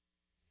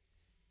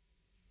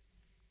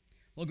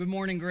Well, good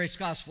morning, Grace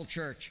Gospel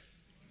Church.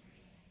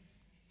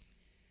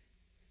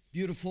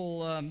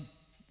 Beautiful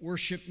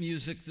worship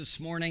music this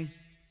morning.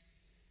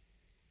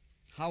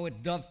 How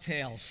it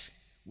dovetails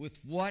with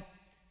what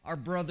our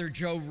brother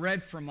Joe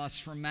read from us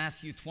from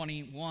Matthew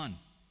 21.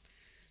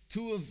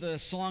 Two of the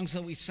songs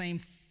that we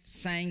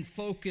sang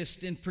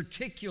focused in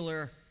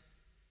particular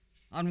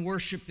on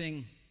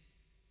worshiping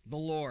the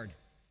Lord.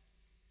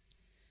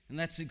 And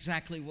that's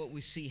exactly what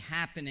we see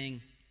happening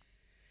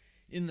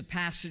in the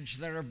passage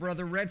that our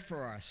brother read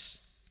for us.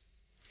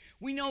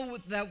 We know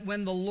that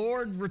when the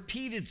Lord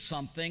repeated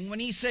something, when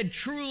he said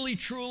truly,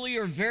 truly,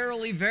 or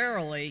verily,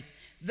 verily,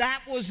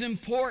 that was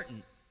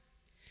important.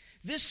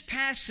 This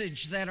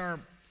passage that our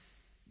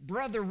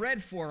brother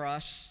read for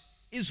us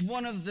is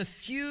one of the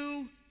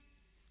few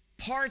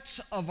parts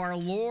of our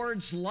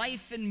Lord's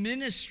life and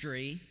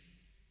ministry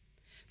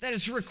that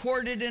is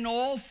recorded in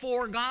all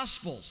four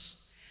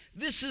Gospels.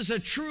 This is a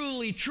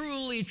truly,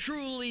 truly,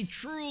 truly,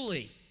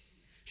 truly.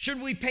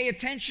 Should we pay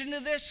attention to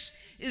this?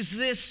 Is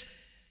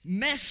this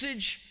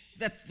message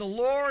that the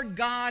Lord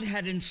God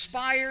had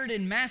inspired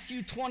in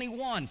Matthew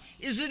 21?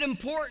 Is it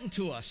important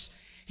to us?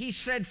 He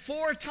said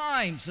 4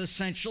 times,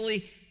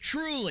 essentially,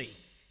 truly.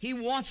 He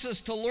wants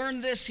us to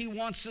learn this. He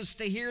wants us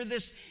to hear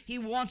this. He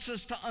wants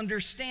us to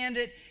understand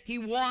it. He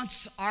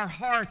wants our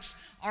hearts,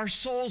 our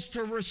souls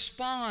to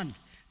respond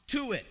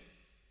to it.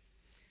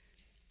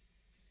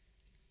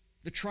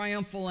 The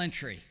triumphal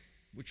entry,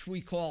 which we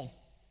call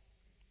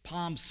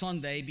Palm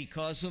Sunday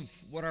because of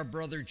what our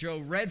brother Joe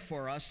read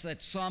for us,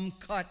 that some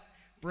cut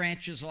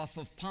branches off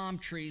of palm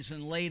trees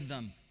and laid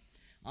them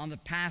on the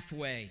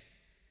pathway,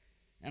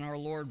 and our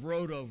Lord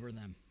rode over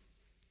them.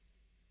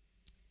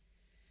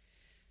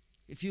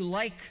 If you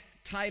like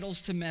titles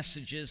to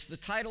messages, the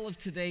title of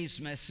today's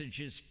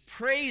message is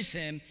Praise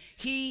Him,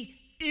 He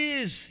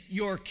is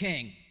your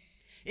King.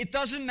 It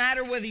doesn't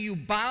matter whether you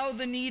bow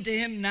the knee to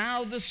Him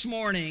now this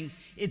morning,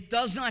 it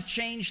does not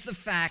change the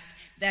fact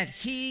that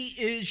He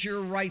is your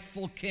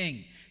rightful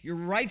King, your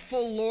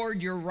rightful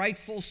Lord, your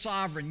rightful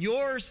sovereign,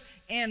 yours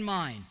and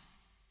mine.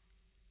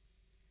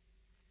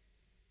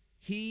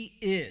 He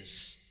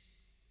is.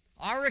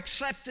 Our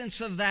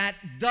acceptance of that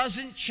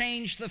doesn't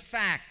change the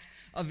fact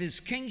of His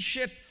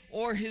kingship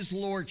or His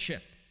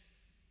lordship.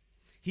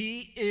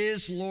 He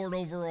is Lord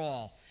over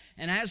all.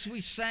 And as we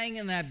sang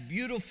in that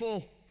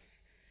beautiful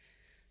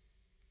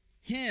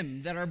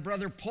hymn that our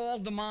brother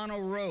Paul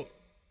Damano wrote,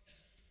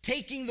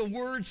 taking the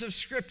words of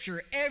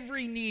Scripture,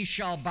 every knee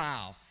shall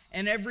bow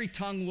and every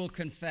tongue will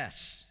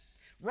confess.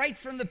 Right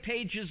from the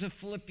pages of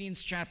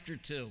Philippians chapter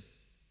 2.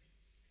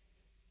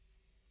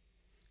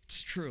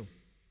 It's true.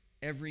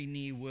 Every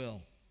knee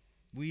will.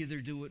 We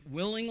either do it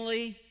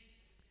willingly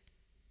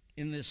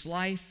in this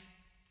life,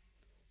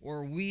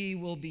 or we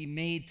will be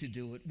made to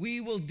do it.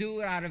 We will do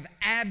it out of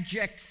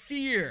abject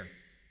fear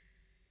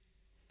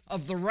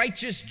of the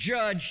righteous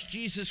judge,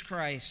 Jesus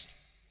Christ,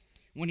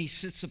 when He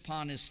sits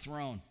upon His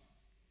throne.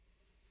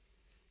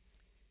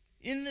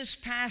 In this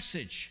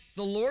passage,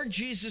 the Lord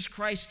Jesus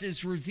Christ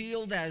is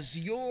revealed as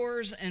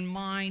yours and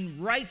mine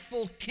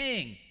rightful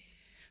King,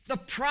 the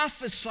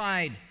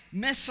prophesied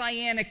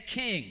messianic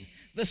King,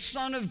 the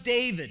Son of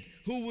David,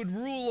 who would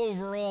rule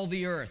over all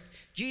the earth.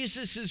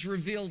 Jesus is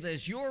revealed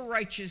as your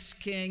righteous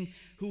King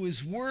who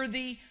is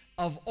worthy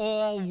of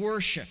all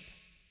worship.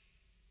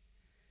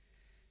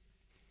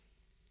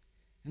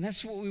 And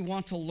that's what we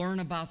want to learn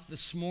about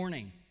this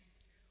morning,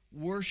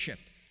 worship.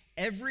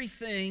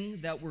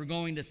 Everything that we're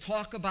going to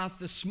talk about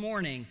this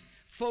morning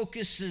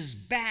focuses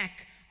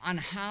back on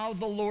how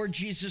the Lord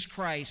Jesus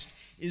Christ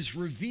is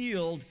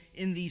revealed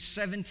in these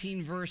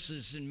 17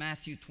 verses in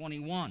Matthew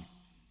 21.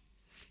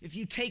 If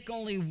you take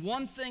only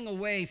one thing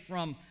away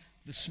from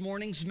this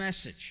morning's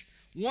message,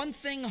 one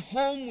thing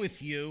home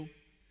with you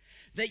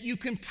that you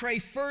can pray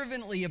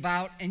fervently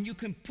about and you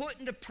can put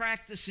into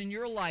practice in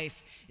your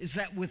life, is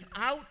that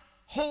without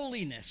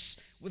holiness,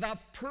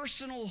 without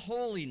personal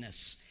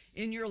holiness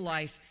in your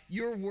life,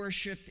 your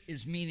worship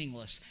is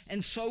meaningless,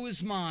 and so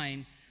is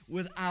mine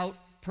without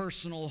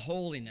personal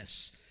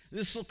holiness.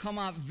 This will come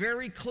out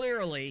very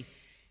clearly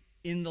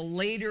in the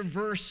later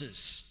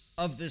verses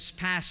of this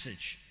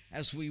passage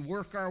as we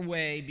work our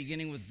way,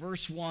 beginning with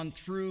verse 1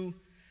 through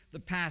the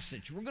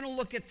passage. We're going to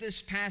look at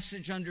this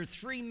passage under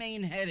 3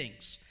 main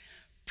headings: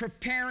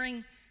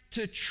 preparing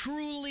to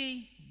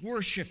truly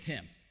worship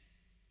Him.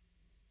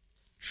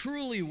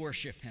 Truly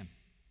worship Him.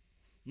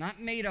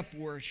 Not made-up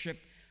worship,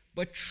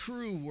 but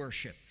true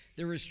worship.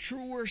 There is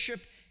true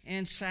worship,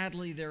 and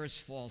sadly, there is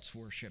false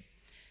worship.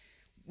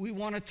 We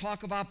want to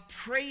talk about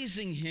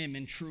praising Him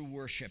in true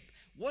worship.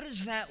 What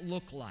does that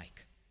look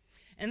like?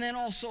 And then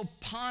also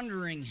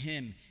pondering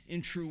Him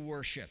in true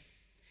worship.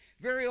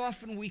 Very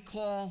often we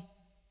call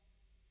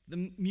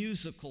the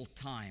musical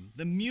time,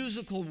 the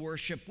musical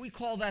worship, we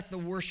call that the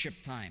worship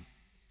time.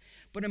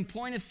 But in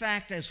point of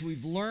fact, as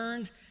we've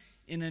learned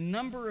in a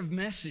number of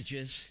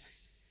messages,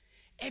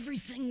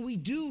 everything we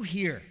do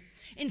here,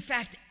 in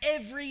fact,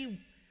 every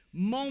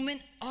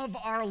moment of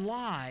our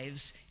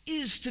lives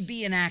is to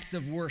be an act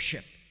of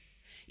worship.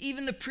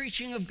 Even the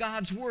preaching of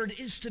God's word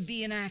is to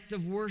be an act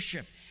of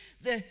worship.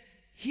 The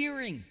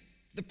hearing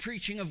the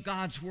preaching of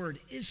God's word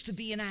is to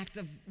be an act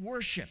of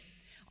worship.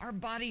 Our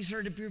bodies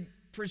are to be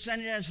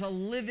presented as a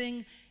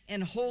living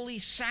and holy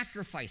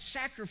sacrifice.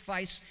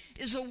 Sacrifice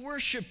is a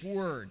worship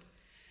word.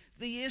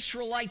 The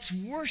Israelites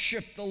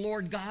worshiped the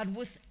Lord God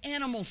with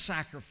animal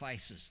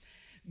sacrifices.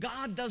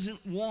 God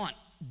doesn't want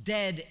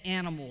dead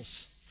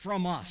animals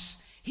from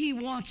us. He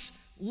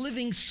wants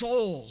living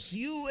souls,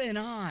 you and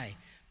I,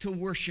 to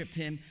worship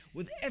him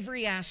with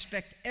every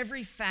aspect,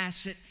 every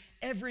facet,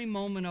 every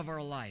moment of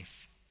our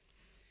life.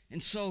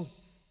 And so,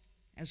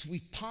 as we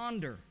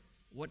ponder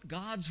what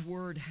God's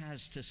word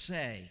has to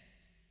say,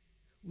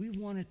 we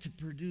want it to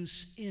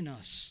produce in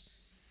us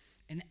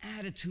an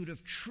attitude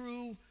of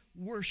true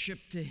worship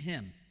to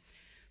him.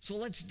 So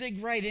let's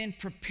dig right in,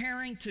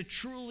 preparing to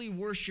truly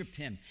worship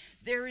him.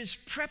 There is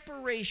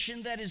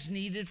preparation that is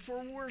needed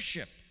for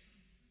worship.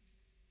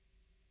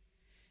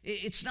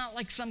 It's not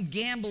like some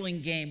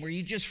gambling game where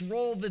you just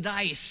roll the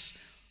dice.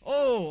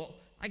 Oh,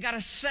 I got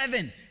a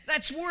 7.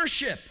 That's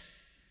worship.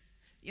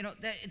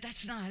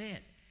 That's not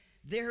it.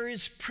 There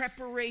is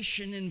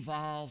preparation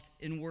involved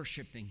in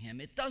worshiping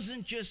him. It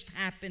doesn't just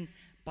happen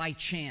by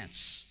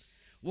chance.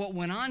 What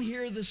went on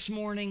here this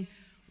morning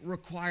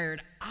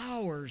required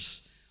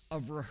hours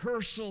of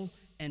rehearsal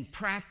and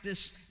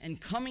practice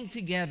and coming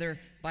together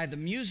by the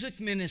music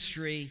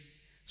ministry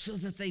so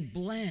that they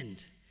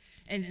blend.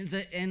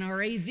 And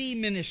our AV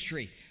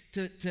ministry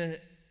to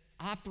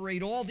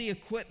operate all the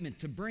equipment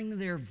to bring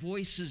their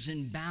voices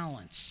in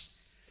balance.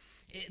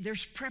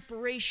 There's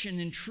preparation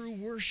in true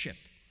worship.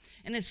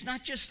 And it's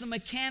not just the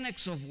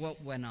mechanics of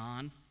what went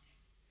on.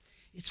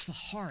 It's the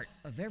heart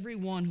of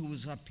everyone who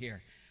was up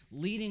here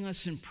leading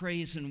us in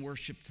praise and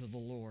worship to the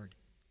Lord.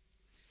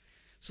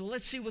 So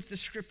let's see what the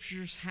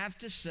scriptures have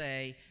to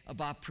say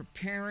about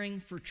preparing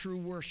for true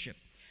worship.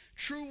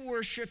 True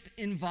worship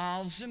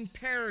involves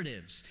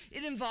imperatives.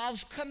 It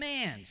involves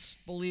commands,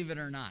 believe it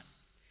or not.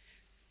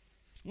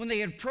 When they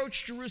had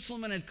approached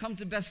Jerusalem and had come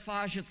to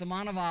Bethphage at the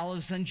Mount of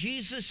Olives, then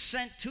Jesus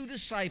sent 2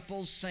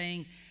 disciples,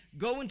 saying,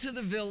 "Go into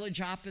the village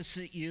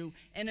opposite you,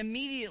 and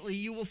immediately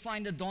you will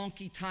find a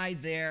donkey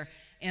tied there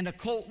and a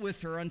colt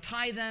with her.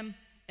 Untie them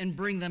and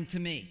bring them to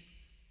me."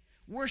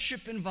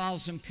 Worship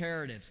involves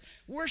imperatives.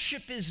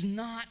 Worship is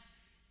not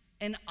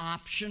an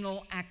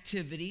optional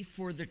activity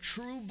for the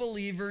true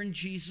believer in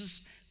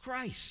Jesus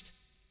Christ.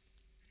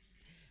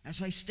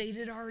 As I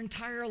stated, our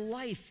entire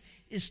life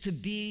is to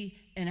be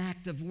an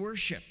act of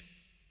worship.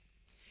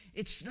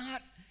 It's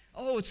not,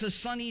 it's a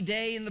sunny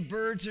day and the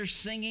birds are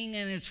singing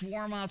and it's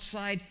warm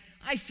outside.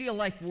 I feel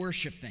like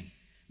worshiping.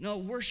 No,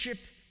 worship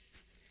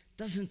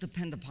doesn't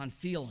depend upon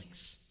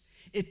feelings.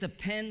 It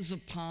depends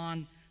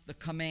upon the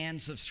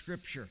commands of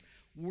Scripture.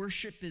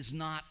 Worship is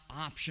not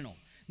optional.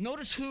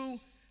 Notice who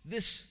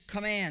this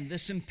command,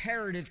 this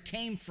imperative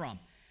came from.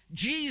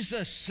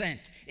 Jesus sent.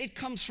 It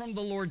comes from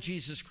the Lord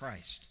Jesus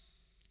Christ.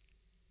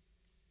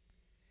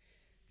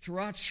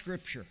 Throughout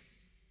Scripture,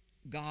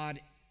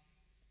 God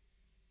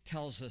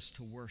tells us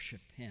to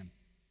worship him,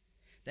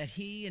 that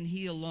he and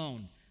he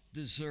alone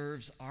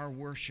deserves our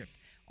worship,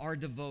 our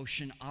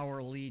devotion, our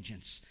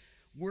allegiance.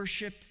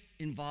 Worship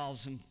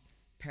involves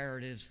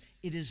imperatives.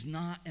 It is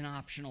not an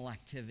optional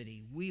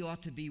activity. We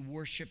ought to be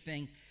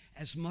worshiping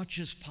as much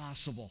as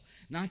possible,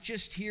 not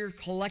just here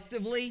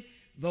collectively,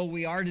 though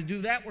we are to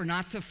do that. We're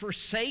not to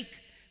forsake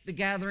the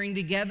gathering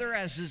together,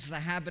 as is the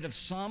habit of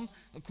some,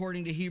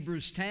 according to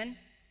Hebrews 10.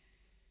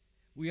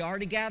 We are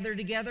to gather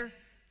together,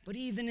 but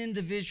even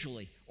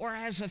individually or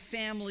as a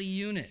family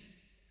unit,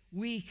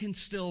 we can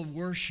still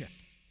worship.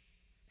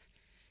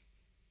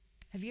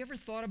 Have you ever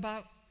thought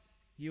about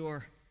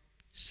your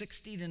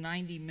 60 to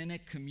 90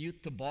 minute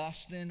commute to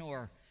Boston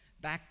or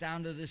back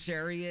down to this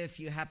area if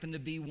you happen to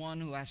be one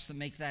who has to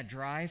make that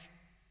drive?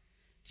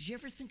 Did you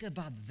ever think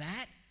about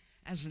that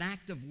as an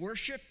act of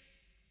worship?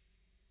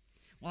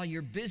 While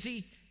you're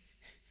busy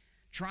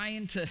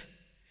trying to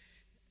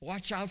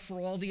watch out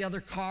for all the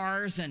other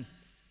cars and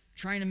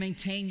trying to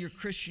maintain your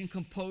Christian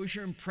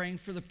composure and praying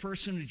for the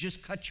person who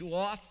just cut you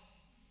off?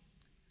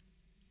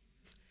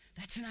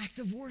 That's an act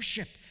of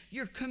worship.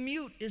 Your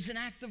commute is an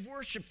act of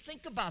worship.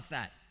 Think about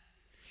that.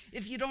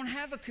 If you don't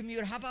have a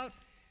commute, how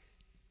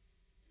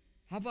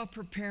about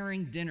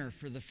preparing dinner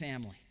for the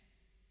family?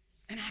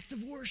 An act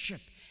of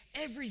worship.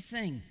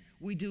 Everything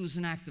we do is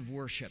an act of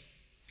worship.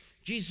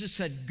 Jesus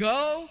said,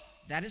 "Go,"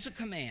 that is a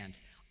command.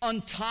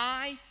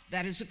 "Untie,"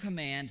 that is a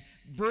command.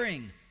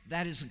 "Bring,"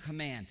 that is a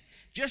command.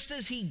 Just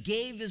as he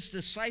gave his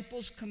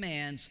disciples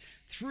commands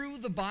through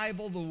the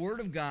Bible, the Word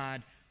of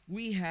God,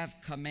 we have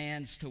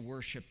commands to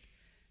worship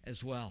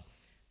as well.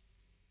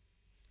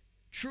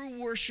 True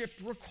worship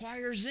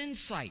requires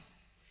insight.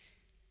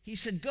 He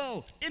said,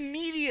 "Go."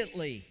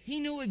 Immediately, he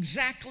knew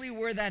exactly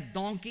where that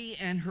donkey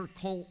and her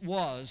colt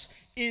was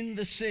in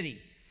the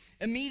city.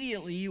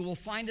 Immediately, you will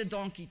find a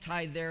donkey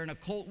tied there and a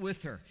colt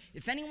with her.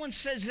 If anyone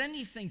says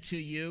anything to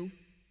you,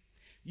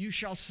 you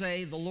shall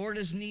say, "The Lord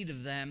has need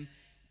of them."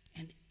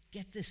 And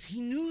get this, he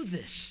knew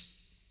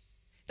this.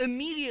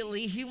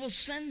 Immediately, he will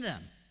send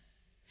them.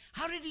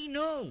 How did he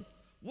know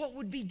what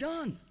would be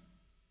done?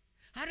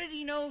 How did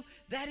he know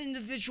that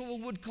individual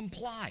would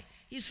comply?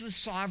 He's the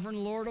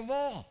sovereign Lord of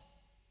all.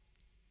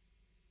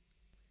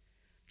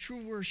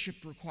 True worship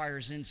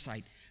requires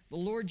insight. The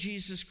Lord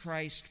Jesus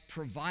Christ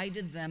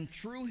provided them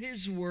through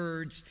his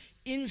words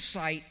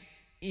insight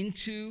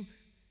into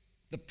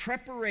the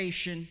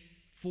preparation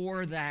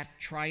for that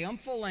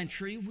triumphal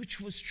entry,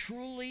 which was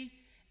truly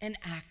an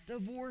act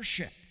of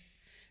worship.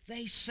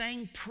 They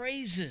sang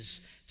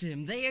praises to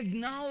him. They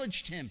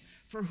acknowledged him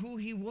for who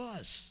he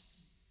was.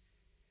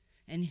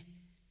 And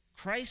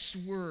Christ's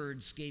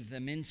words gave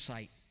them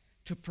insight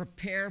to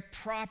prepare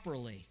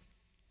properly,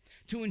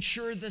 to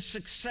ensure the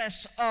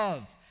success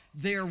of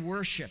their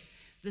worship.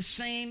 The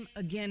same,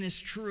 again, is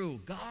true.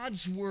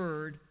 God's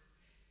word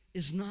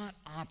is not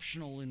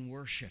optional in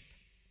worship.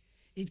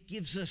 It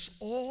gives us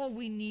all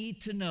we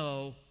need to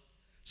know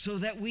so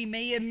that we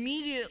may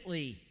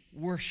immediately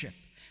worship,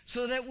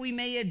 so that we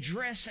may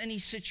address any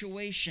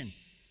situation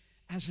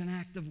as an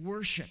act of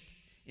worship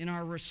in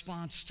our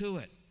response to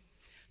it.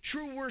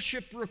 True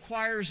worship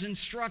requires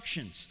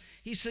instructions.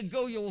 He said,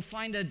 go, you will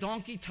find a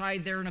donkey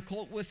tied there and a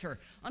colt with her.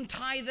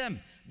 Untie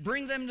them.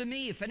 Bring them to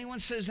me. If anyone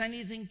says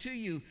anything to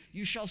you,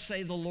 you shall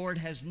say the Lord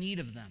has need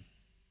of them.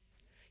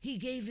 He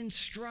gave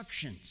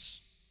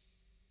instructions.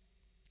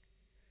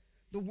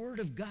 The Word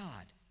of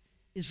God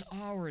is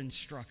our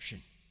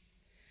instruction.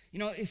 You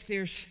know, if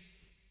there's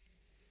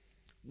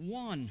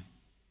one,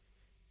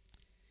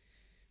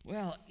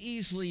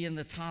 easily in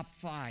the top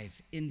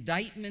 5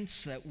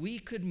 indictments that we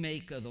could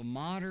make of the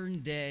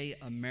modern day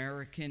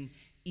American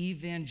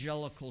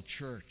evangelical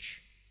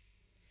church,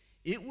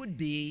 it would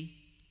be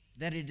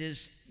that it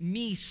is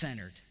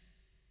me-centered.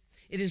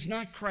 It is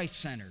not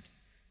Christ-centered.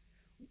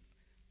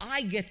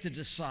 I get to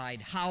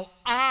decide how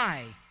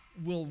I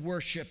will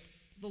worship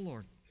the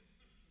Lord.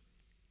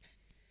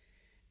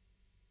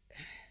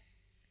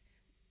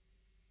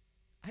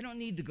 I don't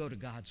need to go to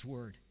God's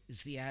word,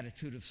 is the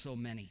attitude of so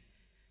many.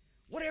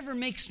 Whatever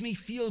makes me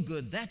feel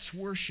good, that's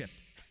worship.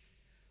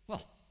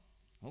 Well,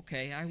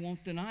 okay, I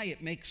won't deny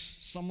it makes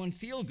someone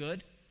feel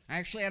good. I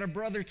actually had a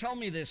brother tell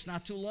me this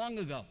not too long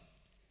ago.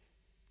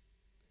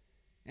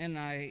 And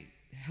I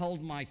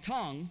held my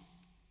tongue.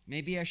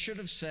 Maybe I should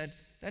have said,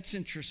 that's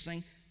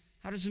interesting.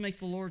 How does it make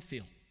the Lord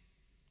feel?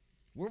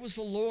 Where was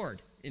the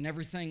Lord in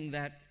everything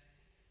that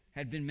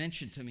had been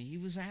mentioned to me? He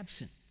was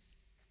absent.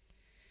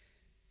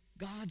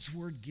 God's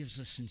word gives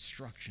us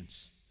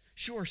instructions.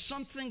 Sure,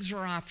 some things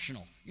are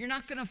optional. You're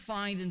not going to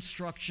find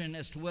instruction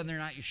as to whether or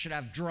not you should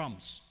have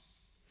drums,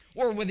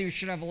 or whether you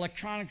should have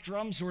electronic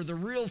drums or the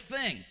real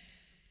thing.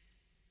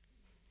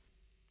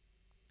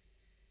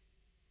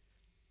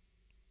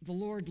 The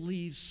Lord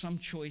leaves some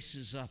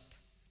choices up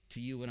to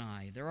you and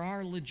I. There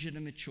are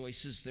legitimate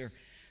choices.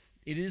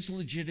 It is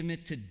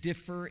legitimate to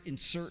differ in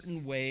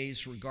certain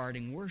ways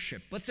regarding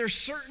worship, but there's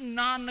certain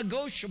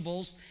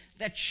non-negotiables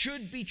that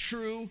should be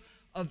true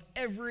of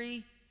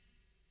every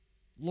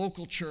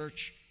local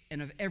church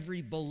and of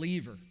every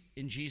believer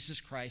in Jesus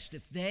Christ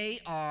if they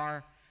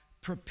are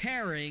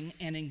preparing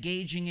and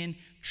engaging in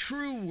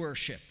true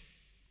worship.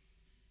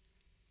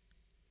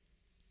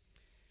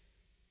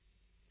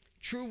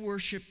 True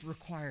worship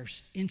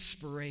requires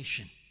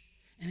inspiration.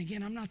 And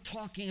again, I'm not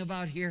talking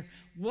about here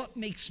what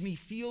makes me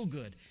feel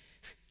good.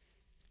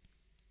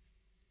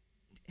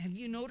 Have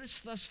you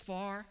noticed thus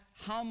far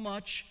how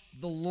much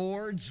the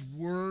Lord's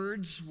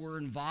words were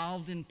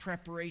involved in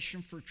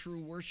preparation for true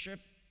worship?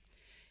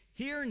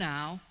 Here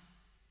now,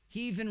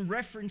 he even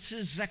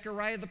references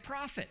Zechariah the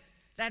prophet,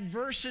 that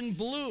verse in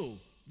blue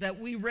that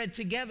we read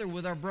together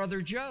with our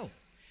brother Joe.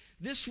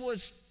 This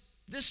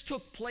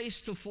took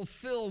place to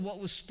fulfill what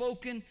was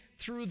spoken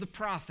through the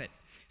prophet.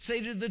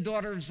 Say to the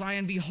daughter of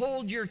Zion,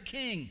 behold, your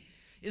king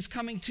is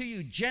coming to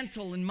you,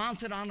 gentle and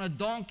mounted on a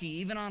donkey,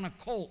 even on a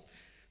colt,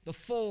 the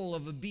foal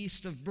of a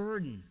beast of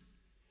burden.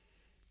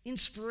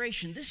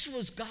 Inspiration. This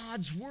was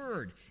God's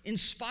word,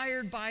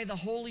 inspired by the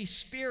Holy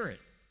Spirit.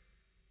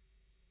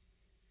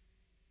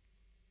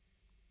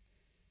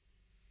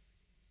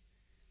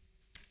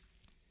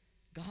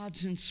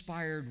 God's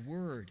inspired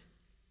word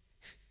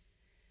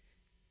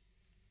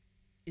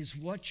is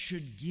what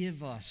should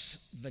give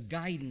us the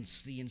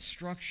guidance, the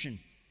instruction,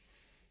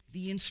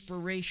 the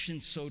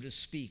inspiration, so to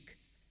speak,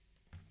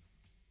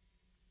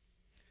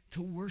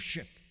 to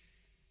worship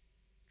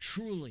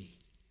truly.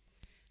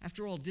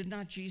 After all, did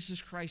not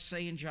Jesus Christ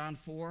say in John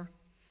 4,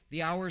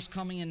 the hour is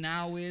coming and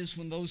now is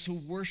when those who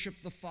worship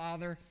the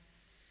Father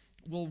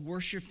will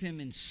worship him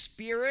in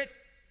spirit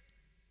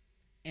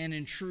and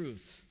in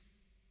truth.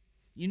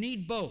 You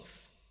need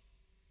both.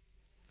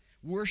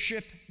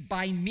 Worship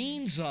by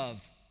means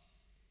of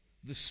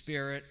the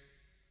Spirit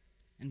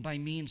and by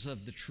means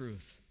of the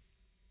truth.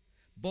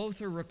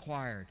 Both are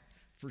required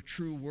for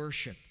true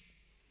worship.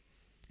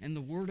 And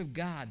the Word of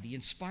God, the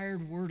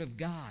inspired Word of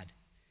God,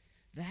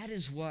 that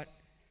is what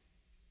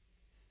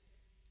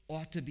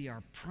ought to be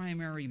our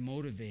primary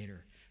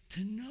motivator,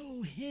 to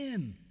know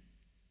him,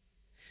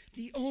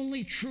 the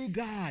only true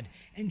God,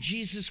 and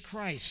Jesus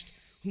Christ,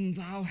 whom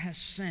thou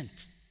hast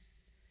sent.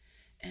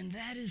 And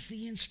that is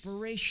the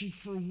inspiration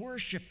for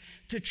worship,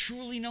 to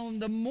truly know Him.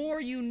 The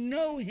more you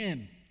know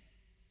Him,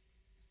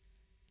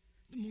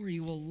 the more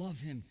you will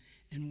love Him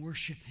and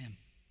worship Him.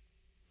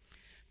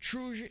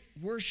 True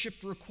worship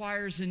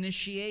requires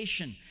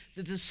initiation.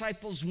 The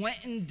disciples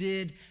went and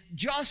did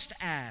just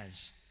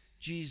as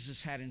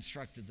Jesus had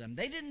instructed them.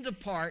 They didn't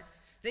depart.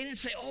 They didn't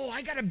say, "Oh,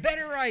 I got a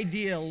better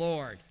idea,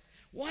 Lord.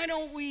 Why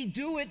don't we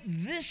do it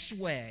this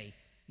way?"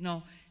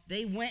 No,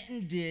 they went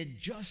and did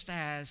just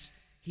as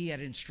He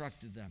had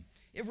instructed them.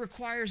 It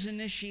requires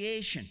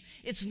initiation.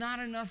 It's not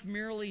enough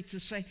merely to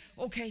say,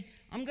 "Okay,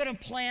 I'm going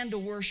to plan to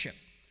worship.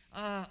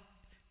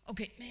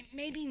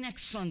 Maybe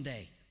next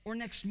Sunday or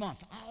next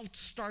month, I'll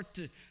start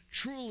to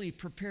truly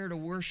prepare to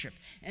worship,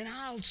 and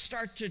I'll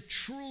start to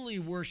truly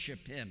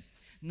worship Him."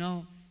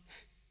 No.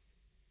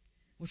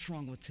 What's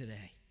wrong with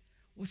today?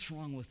 What's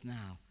wrong with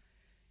now?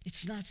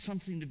 It's not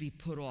something to be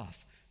put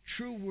off.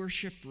 True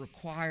worship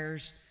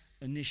requires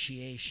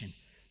initiation.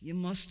 You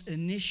must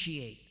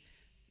initiate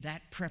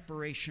that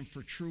preparation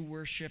for true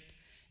worship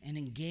and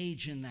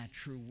engage in that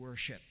true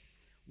worship.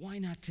 Why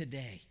not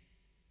today?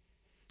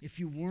 If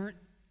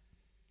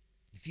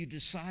you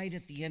decide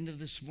at the end of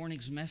this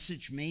morning's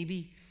message,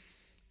 maybe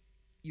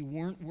you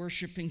weren't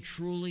worshiping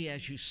truly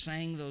as you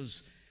sang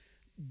those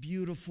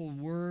beautiful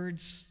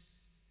words,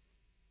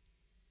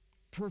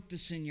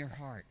 purpose in your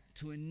heart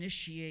to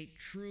initiate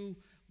true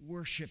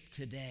worship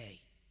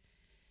today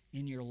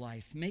in your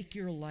life. Make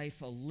your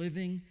life a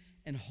living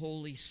and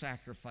holy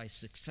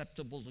sacrifice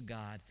acceptable to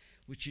God,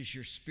 which is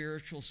your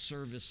spiritual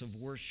service of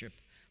worship,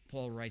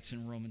 Paul writes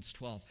in Romans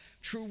 12.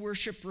 True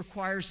worship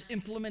requires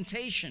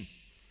implementation.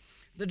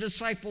 The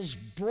disciples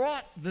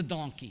brought the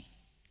donkey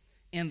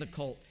and the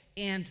colt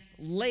and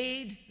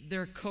laid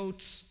their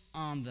coats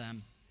on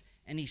them,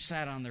 and He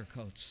sat on their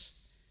coats.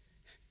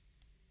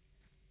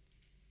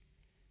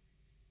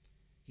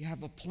 You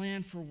have a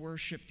plan for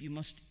worship. You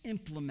must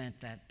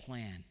implement that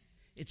plan.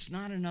 It's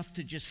not enough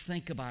to just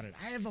think about it.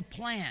 I have a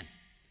plan.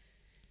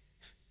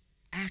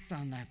 Act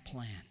on that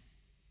plan.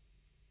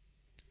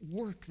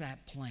 Work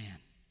that plan.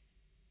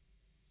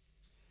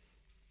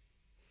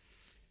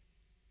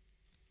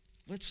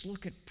 Let's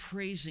look at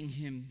praising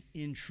Him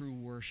in true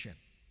worship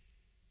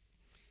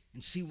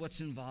and see what's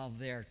involved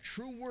there.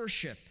 True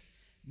worship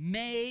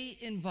may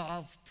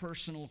involve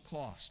personal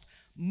cost.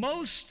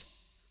 Most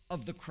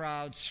of the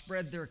crowd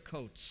spread their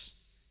coats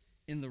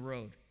in the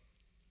road.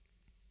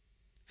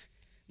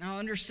 Now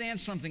understand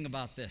something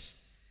about this.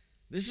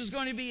 This is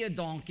going to be a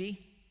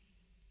donkey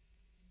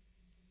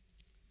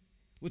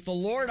with the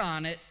Lord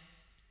on it,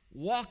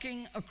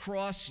 walking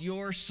across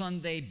your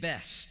Sunday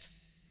best.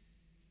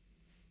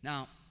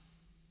 Now,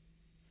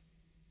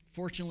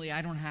 fortunately,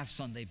 I don't have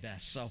Sunday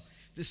best, so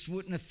this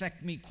wouldn't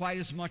affect me quite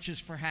as much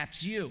as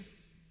perhaps you.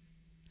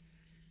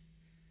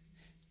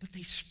 But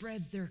they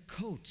spread their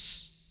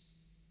coats.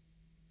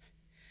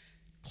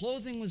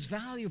 Clothing was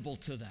valuable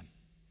to them.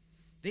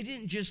 They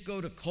didn't just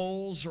go to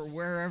Kohl's or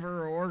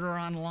wherever or order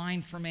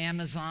online from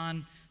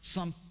Amazon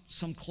some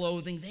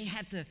clothing. They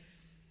had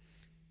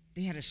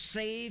to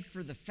save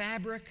for the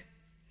fabric.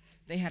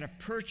 They had to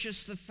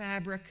purchase the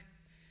fabric.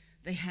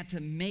 They had to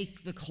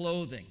make the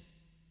clothing.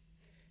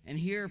 And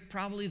here,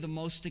 probably the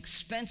most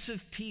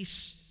expensive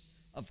piece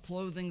of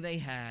clothing they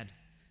had,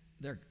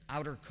 their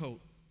outer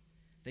coat.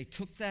 They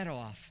took that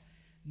off.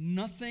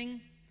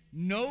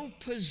 No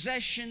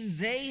possession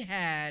they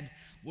had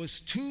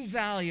was too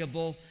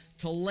valuable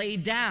to lay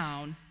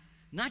down,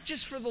 not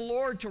just for the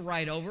Lord to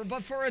ride over,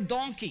 but for a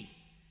donkey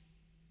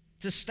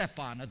to step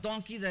on, a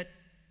donkey that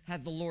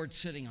had the Lord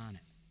sitting on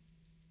it.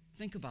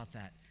 Think about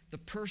that, the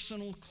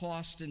personal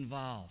cost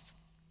involved.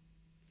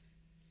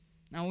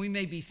 Now, we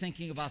may be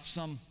thinking about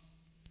some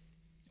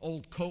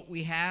old coat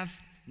we have.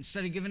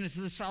 Instead of giving it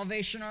to the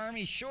Salvation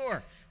Army,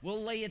 sure,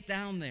 we'll lay it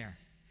down there.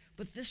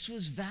 But this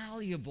was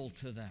valuable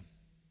to them.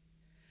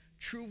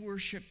 True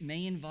worship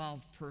may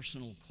involve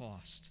personal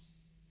cost.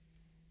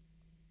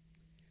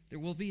 There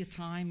will be a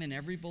time in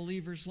every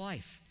believer's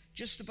life,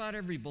 just about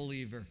every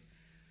believer,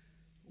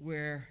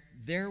 where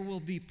there will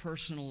be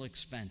personal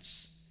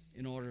expense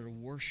in order to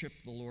worship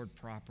the Lord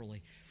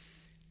properly.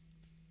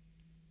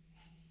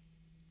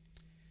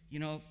 You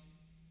know,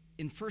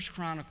 in 1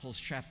 Chronicles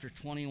chapter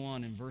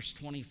 21 and verse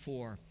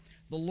 24,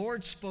 the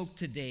Lord spoke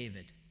to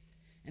David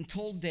and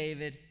told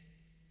David,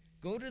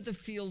 "Go to the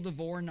field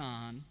of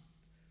Ornan,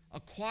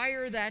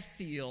 acquire that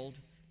field,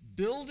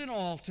 build an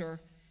altar,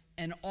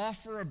 and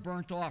offer a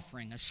burnt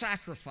offering, a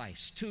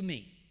sacrifice to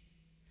me."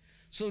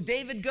 So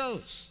David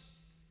goes,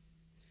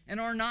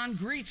 and Ornan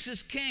greets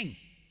his king.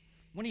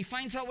 When he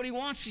finds out what he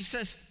wants, he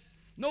says,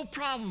 "No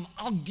problem,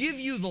 I'll give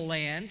you the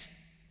land.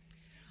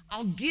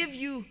 I'll give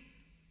you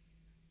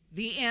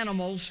the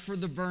animals for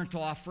the burnt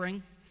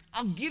offering.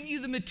 I'll give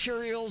you the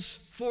materials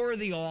for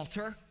the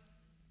altar.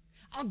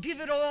 I'll give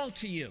it all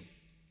to you."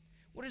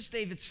 What does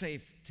David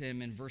say to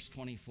him in verse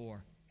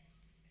 24?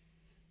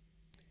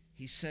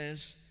 He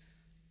says,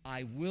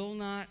 "I will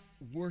not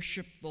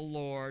worship the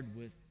Lord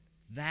with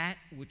that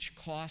which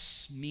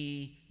costs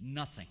me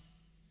nothing."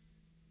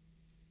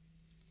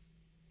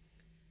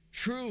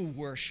 True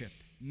worship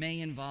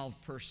may involve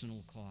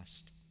personal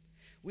cost.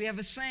 We have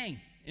a saying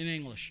in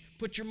English,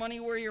 put your money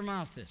where your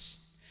mouth is.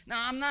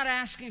 Now, I'm not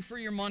asking for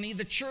your money.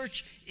 The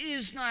church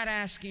is not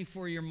asking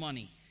for your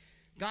money.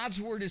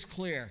 God's word is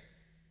clear.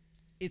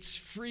 It's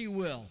free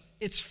will.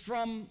 It's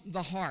from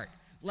the heart.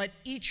 Let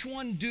each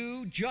one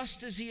do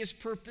just as he has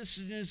purposed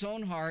in his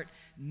own heart,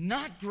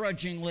 not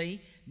grudgingly,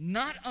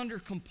 not under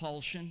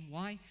compulsion.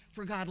 Why?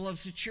 For God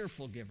loves a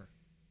cheerful giver.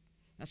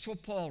 That's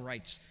what Paul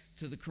writes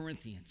to the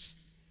Corinthians.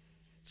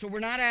 So we're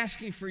not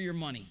asking for your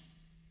money.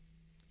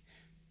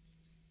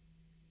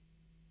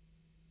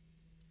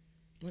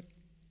 But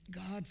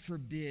God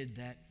forbid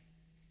that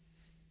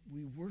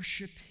we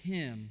worship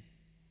him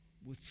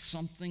with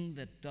something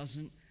that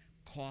doesn't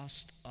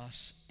cost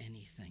us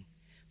anything.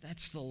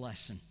 That's the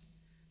lesson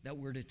that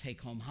we're to take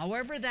home.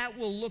 However that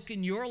will look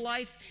in your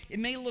life, it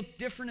may look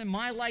different in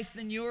my life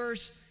than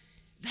yours.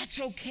 That's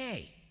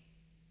okay.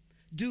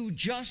 Do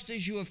just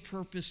as you have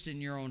purposed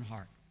in your own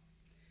heart.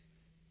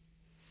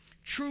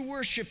 True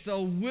worship,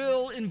 though,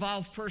 will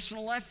involve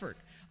personal effort.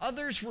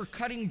 Others were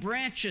cutting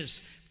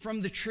branches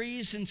from the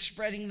trees and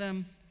spreading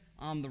them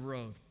on the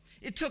road.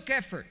 It took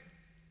effort.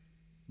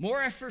 More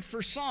effort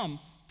for some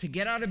to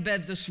get out of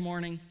bed this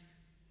morning,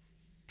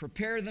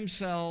 prepare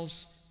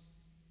themselves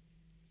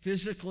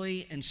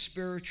physically and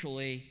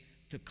spiritually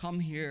to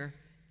come here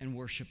and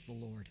worship the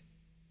Lord.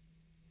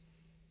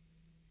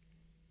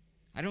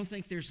 I don't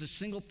think there's a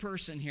single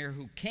person here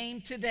who came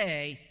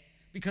today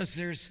because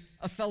there's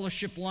a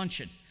fellowship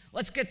luncheon.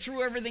 Let's get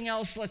through everything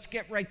else. Let's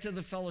get right to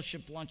the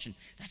fellowship luncheon.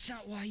 That's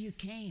not why you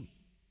came.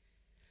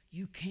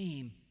 You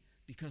came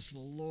because the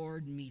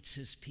Lord meets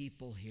his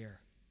people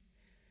here.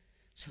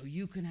 So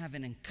you can have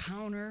an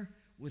encounter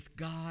with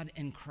God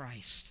and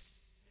Christ.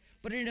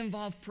 But it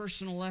involved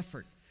personal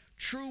effort.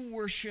 True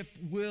worship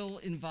will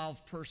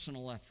involve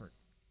personal effort.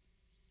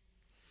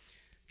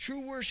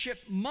 True worship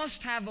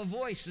must have a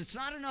voice. It's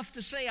not enough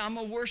to say, I'm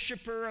a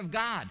worshiper of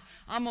God.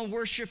 I'm a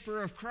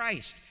worshiper of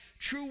Christ.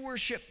 True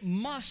worship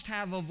must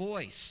have a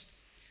voice.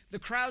 The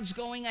crowd's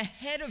going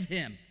ahead of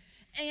him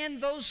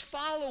and those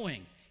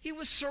following. He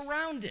was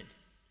surrounded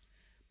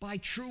by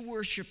true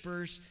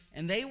worshipers,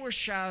 and they were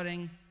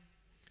shouting,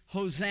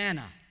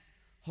 Hosanna,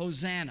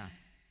 Hosanna,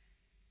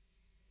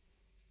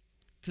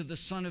 to the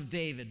Son of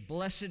David.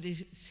 Blessed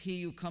is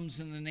he who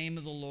comes in the name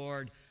of the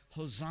Lord.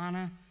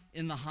 Hosanna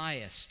in the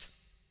highest.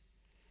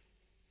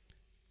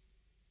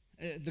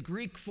 The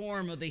Greek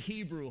form of the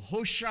Hebrew,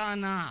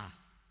 Hoshana.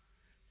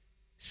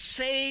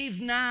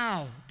 Save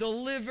now,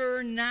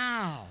 deliver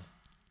now.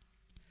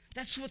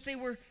 That's what they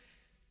were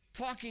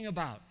talking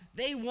about.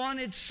 They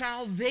wanted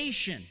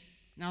salvation.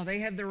 Now, they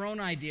had their own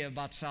idea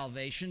about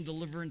salvation,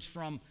 deliverance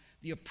from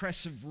the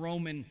oppressive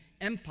Roman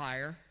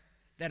Empire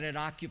that had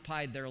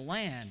occupied their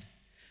land.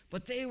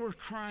 But they were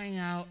crying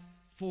out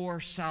for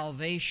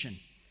salvation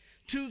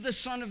to the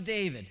Son of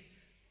David.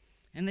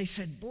 And they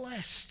said,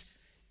 blessed.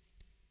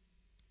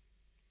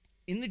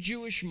 In the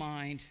Jewish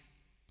mind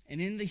and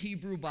in the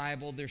Hebrew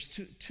Bible, there's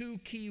two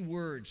key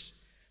words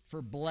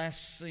for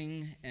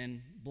blessing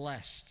and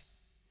blessed.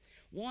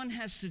 One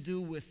has to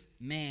do with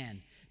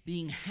man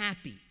being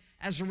happy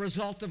as a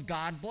result of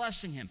God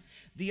blessing him.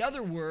 The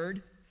other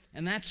word,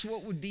 and that's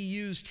what would be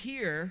used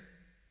here,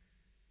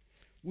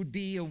 would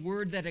be a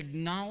word that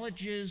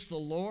acknowledges the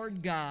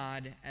Lord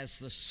God as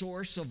the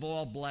source of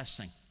all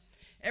blessing.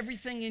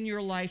 Everything in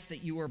your life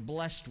that you are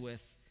blessed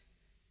with,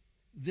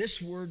 this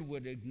word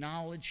would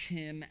acknowledge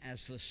him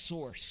as the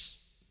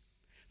source,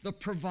 the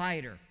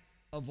provider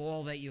of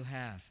all that you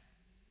have.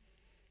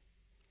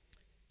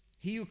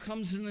 He who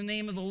comes in the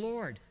name of the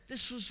Lord.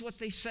 This was what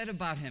they said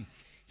about him.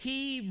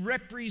 He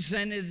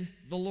represented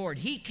the Lord.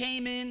 He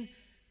came in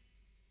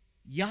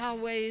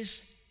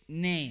Yahweh's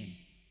name.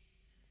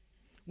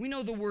 We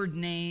know the word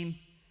name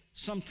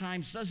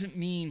sometimes doesn't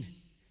mean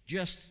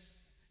just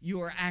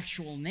your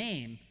actual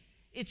name.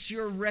 It's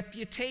your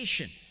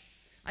reputation.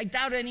 I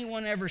doubt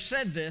anyone ever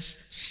said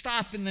this,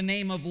 stop in the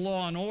name of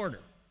law and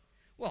order.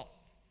 Well,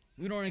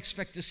 we don't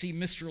expect to see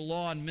Mr.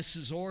 Law and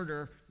Mrs.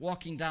 Order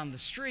walking down the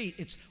street.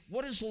 It's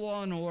what does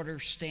law and order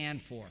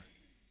stand for?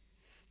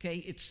 Okay,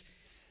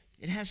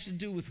 it has to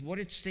do with what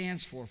it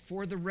stands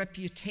for the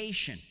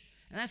reputation.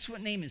 And that's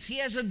what name is. He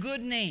has a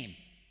good name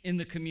in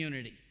the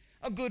community,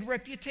 a good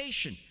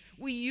reputation.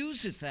 We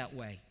use it that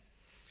way.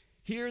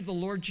 Here, the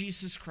Lord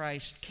Jesus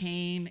Christ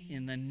came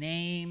in the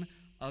name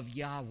of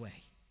Yahweh.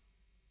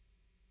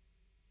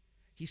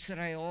 He said,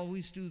 I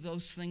always do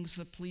those things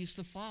that please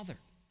the Father.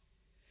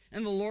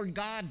 And the Lord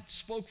God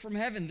spoke from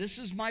heaven, this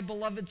is my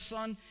beloved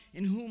Son,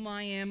 in whom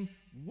I am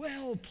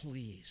well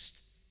pleased,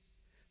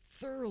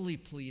 thoroughly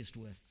pleased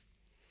with.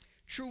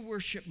 True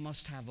worship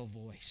must have a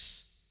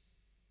voice.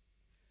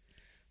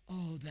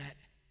 Oh, that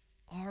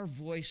our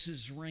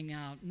voices ring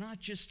out, not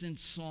just in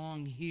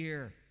song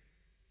here,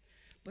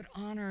 but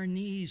on our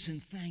knees in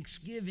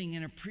thanksgiving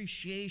and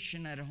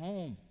appreciation at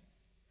home,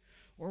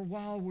 or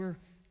while we're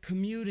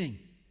commuting.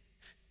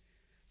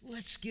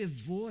 Let's give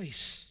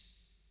voice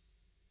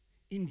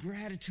in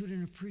gratitude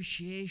and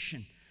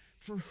appreciation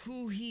for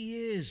who he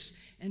is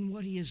and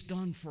what he has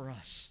done for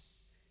us.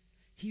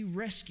 He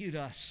rescued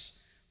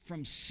us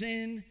from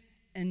sin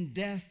and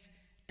death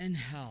and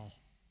hell.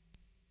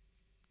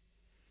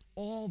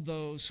 All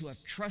those who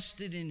have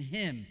trusted in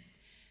him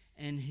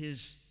and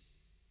his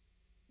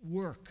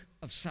work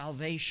of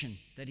salvation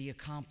that he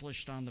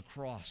accomplished on the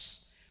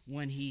cross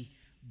when he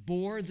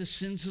bore the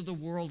sins of the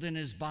world in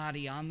his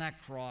body on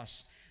that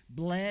cross,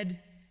 bled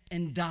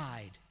and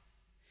died,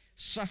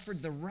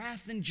 suffered the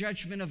wrath and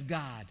judgment of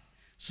God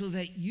so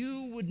that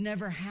you would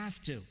never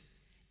have to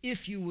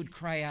if you would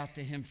cry out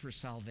to him for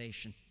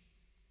salvation.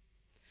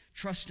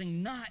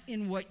 Trusting not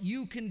in what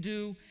you can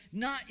do,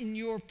 not in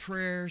your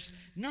prayers,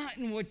 not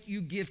in what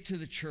you give to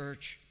the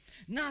church,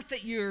 not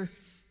that you're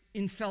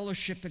in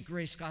fellowship at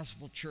Grace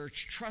Gospel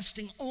Church,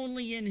 trusting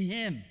only in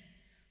him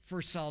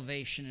for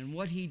salvation and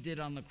what he did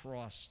on the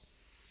cross.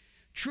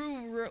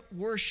 True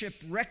worship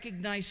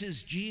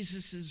recognizes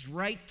Jesus'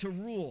 right to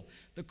rule.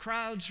 The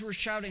crowds were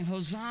shouting,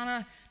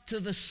 "Hosanna to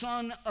the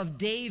Son of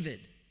David."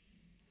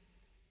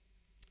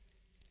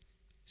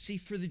 See,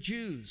 for the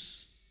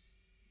Jews,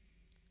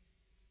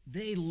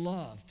 they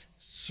loved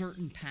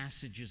certain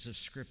passages of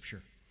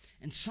Scripture.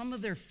 And some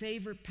of their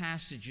favorite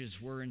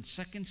passages were in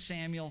 2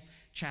 Samuel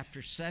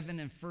chapter 7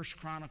 and 1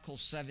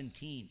 Chronicles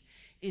 17.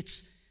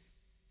 It's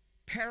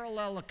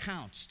parallel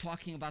accounts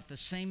talking about the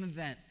same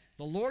event.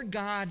 The Lord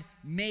God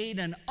made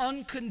an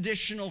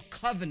unconditional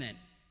covenant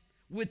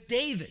with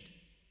David.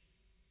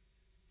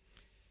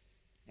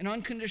 An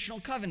unconditional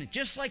covenant,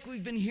 just like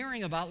we've been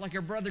hearing about, like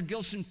our brother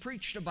Gilson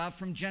preached about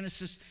from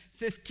Genesis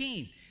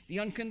 15. The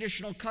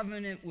unconditional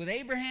covenant with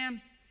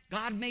Abraham,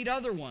 God made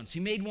other ones. He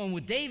made one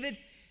with David,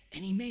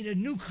 and he made a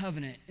new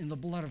covenant in the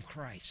blood of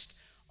Christ.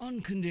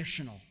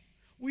 Unconditional.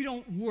 We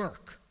don't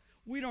work.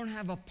 We don't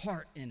have a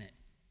part in it.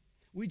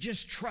 We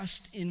just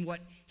trust in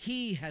what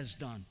he has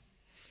done.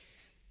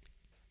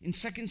 In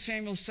 2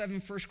 Samuel 7,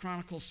 1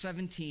 Chronicles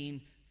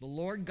 17, the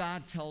Lord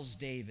God tells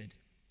David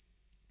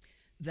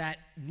that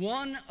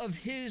one of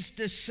his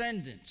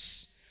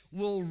descendants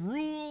will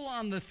rule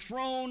on the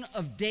throne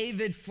of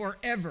David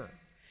forever.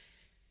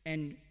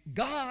 And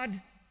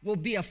God will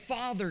be a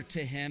father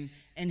to him,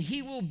 and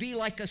he will be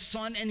like a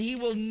son, and he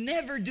will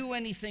never do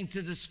anything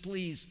to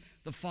displease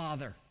the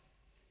Father.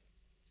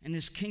 And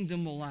his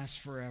kingdom will last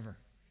forever.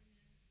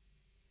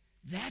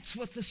 That's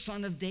what the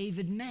Son of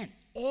David meant.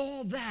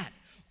 All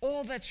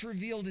that's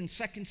revealed in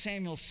 2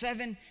 Samuel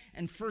 7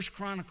 and 1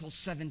 Chronicles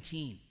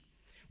 17.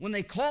 When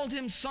they called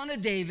him Son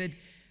of David,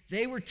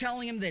 they were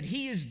telling him that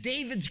he is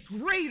David's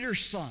greater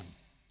son,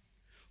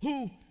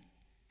 who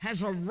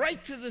has a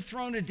right to the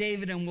throne of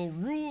David and will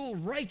rule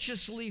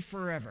righteously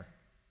forever.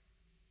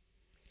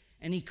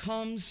 And he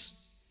comes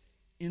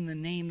in the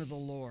name of the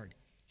Lord.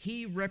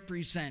 He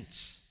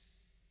represents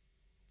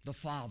the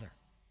Father.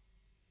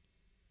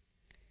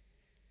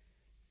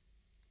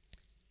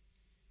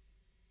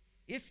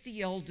 If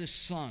the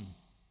eldest son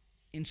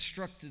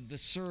instructed the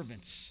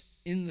servants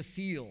in the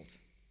field,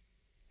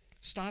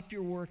 "Stop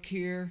your work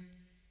here,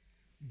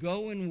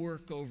 go and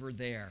work over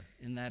there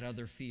in that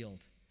other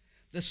field,"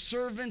 the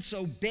servants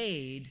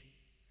obeyed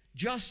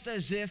just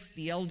as if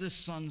the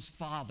eldest son's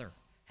father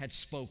had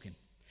spoken.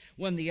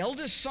 When the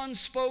eldest son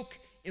spoke,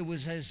 it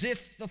was as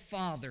if the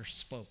Father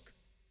spoke.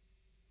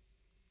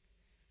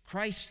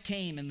 Christ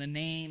came in the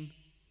name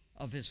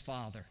of his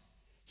Father.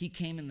 He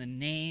came in the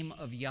name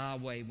of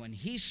Yahweh. When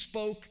he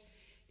spoke,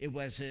 it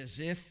was as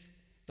if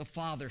the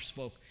Father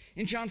spoke.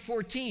 In John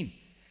 14,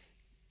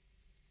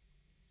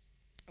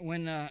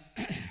 when the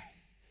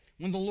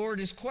Lord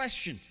is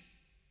questioned,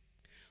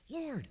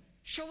 "Lord,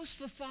 show us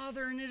the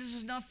Father, and it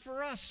is enough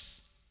for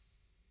us."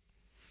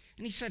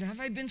 And he said, "Have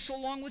I been so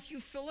long with you,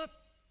 Philip,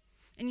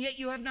 and yet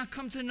you have not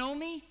come to know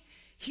me?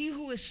 He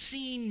who has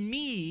seen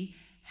me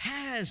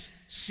has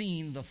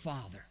seen the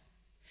Father."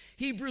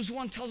 Hebrews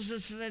 1 tells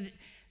us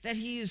that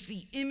he is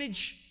the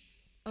image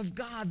of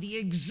God, the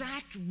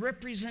exact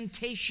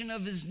representation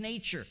of his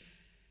nature,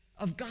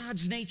 of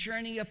God's nature,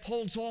 and he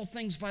upholds all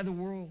things by the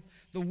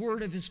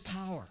word of his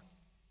power.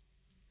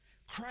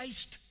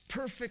 Christ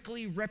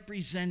perfectly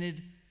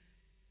represented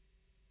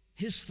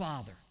his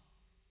Father.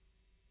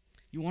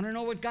 You want to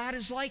know what God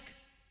is like?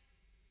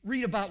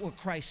 Read about what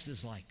Christ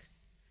is like.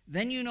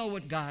 Then you know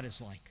what God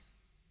is like.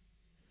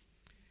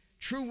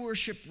 True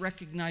worship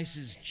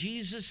recognizes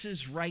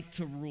Jesus' right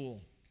to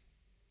rule.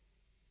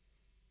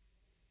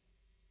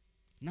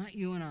 Not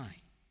you and I.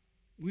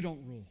 We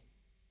don't rule.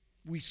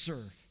 We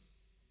serve.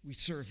 We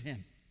serve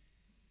him.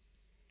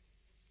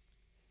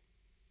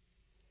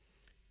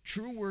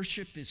 True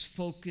worship is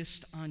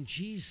focused on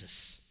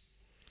Jesus.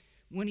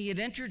 When he had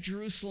entered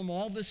Jerusalem,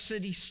 all the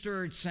city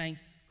stirred, saying,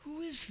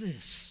 "Who is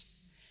this?"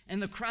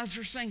 And the crowds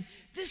were saying,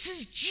 "This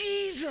is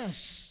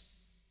Jesus,"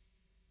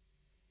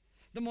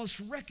 the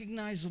most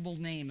recognizable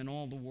name in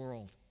all the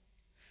world.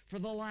 For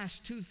the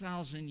last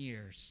 2,000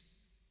 years,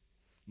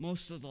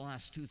 most of the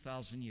last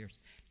 2,000 years,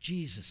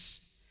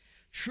 Jesus.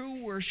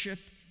 True worship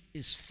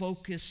is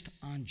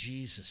focused on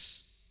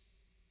Jesus.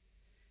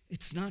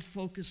 It's not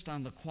focused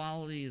on the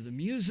quality of the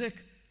music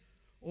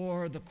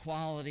or the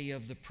quality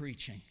of the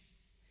preaching.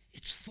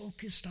 It's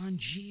focused on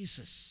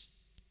Jesus.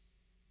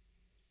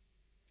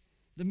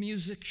 The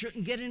music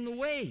shouldn't get in the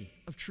way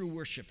of true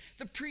worship.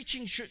 The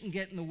preaching shouldn't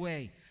get in the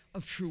way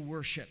of true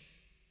worship.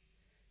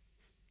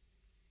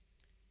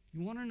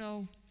 You want to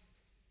know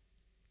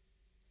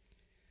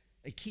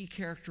a key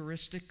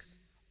characteristic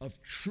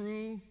of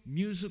true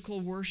musical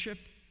worship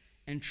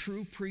and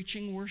true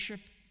preaching worship?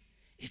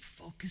 It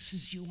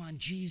focuses you on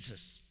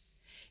Jesus.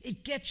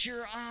 It gets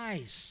your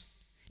eyes,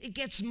 it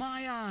gets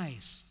my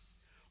eyes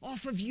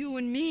off of you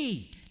and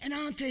me and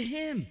onto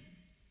Him.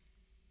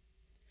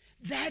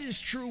 That is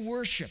true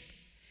worship.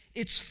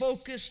 It's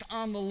focused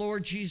on the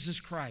Lord Jesus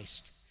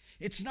Christ.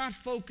 It's not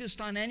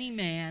focused on any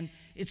man.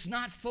 It's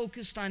not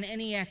focused on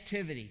any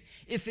activity.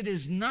 If it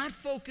is not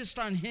focused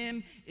on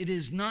Him, it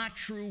is not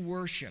true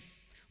worship.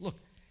 Look,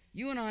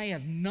 you and I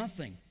have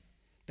nothing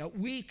that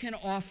we can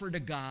offer to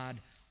God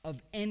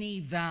of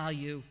any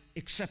value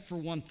except for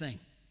one thing: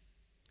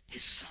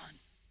 His Son,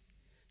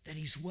 that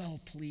He's well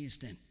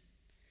pleased in.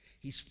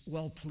 He's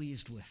well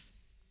pleased with.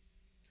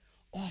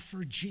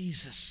 Offer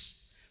Jesus.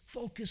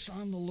 Focus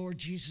on the Lord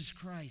Jesus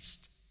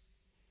Christ.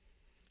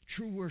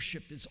 True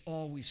worship is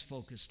always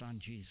focused on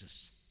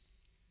Jesus.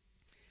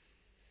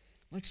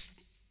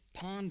 Let's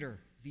ponder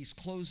these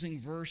closing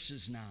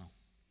verses now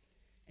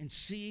and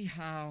see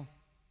how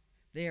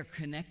they are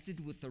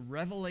connected with the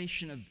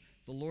revelation of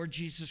the Lord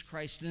Jesus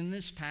Christ in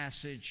this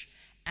passage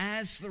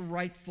as the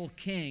rightful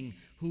King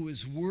who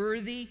is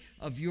worthy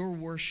of your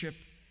worship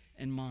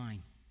and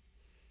mine.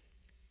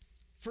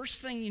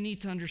 First thing you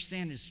need to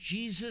understand is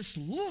Jesus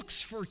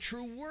looks for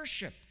true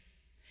worship.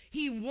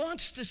 He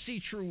wants to see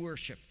true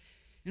worship.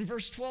 In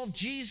verse 12,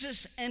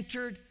 Jesus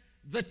entered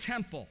the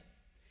temple.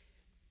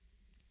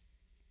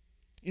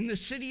 In the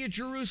city of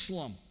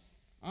Jerusalem,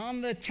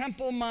 on the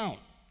Temple Mount,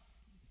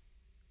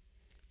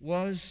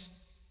 was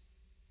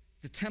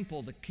the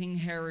temple that King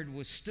Herod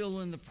was still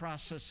in the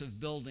process of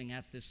building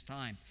at this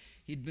time.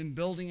 He'd been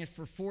building it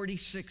for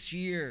 46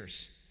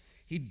 years.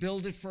 He'd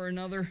build it for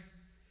another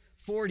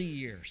 40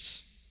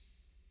 years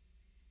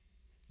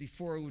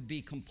before it would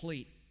be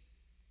complete.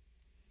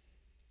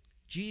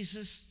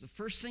 Jesus, the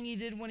first thing he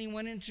did when he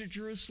went into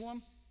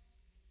Jerusalem,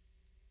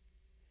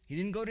 he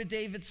didn't go to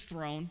David's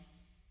throne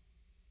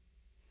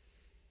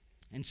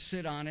and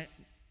sit on it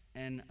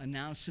and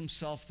announce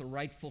himself the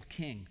rightful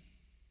king.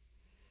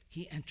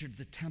 He entered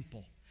the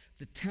temple.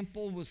 The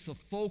temple was the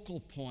focal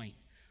point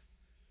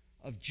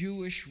of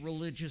Jewish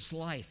religious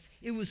life.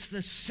 It was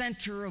the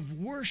center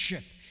of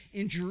worship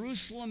in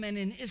Jerusalem and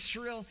in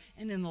Israel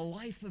and in the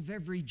life of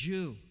every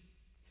Jew.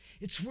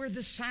 It's where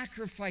the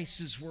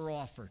sacrifices were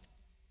offered.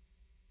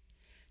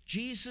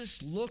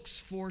 Jesus looks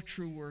for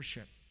true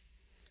worship.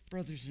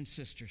 Brothers and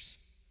sisters,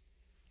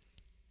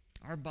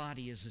 our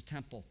body is a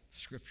temple,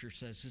 Scripture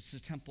says. It's the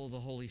temple of the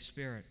Holy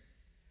Spirit.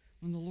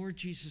 When the Lord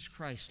Jesus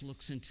Christ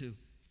looks into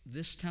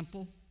this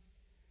temple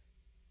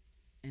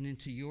and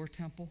into your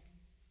temple,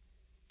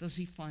 does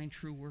he find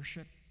true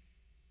worship?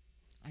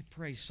 I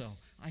pray so.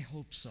 I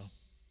hope so.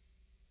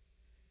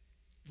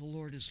 The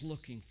Lord is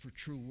looking for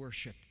true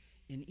worship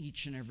in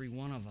each and every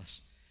one of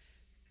us.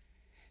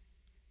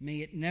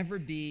 May it never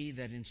be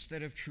that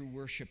instead of true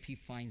worship, he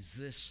finds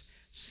this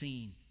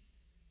scene.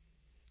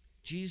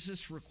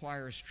 Jesus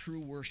requires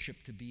true worship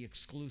to be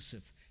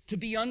exclusive, to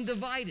be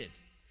undivided.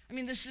 I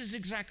mean, this is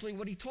exactly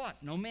what he taught.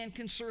 No man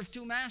can serve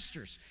two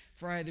masters,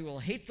 for either will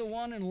hate the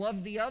one and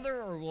love the other,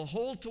 or will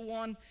hold to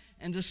one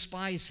and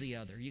despise the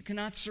other. You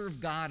cannot serve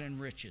God in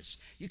riches.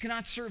 You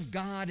cannot serve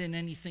God in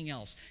anything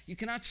else. You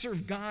cannot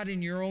serve God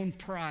in your own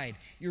pride,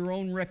 your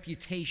own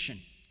reputation,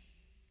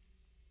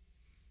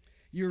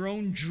 your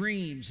own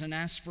dreams and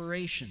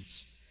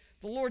aspirations.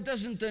 The Lord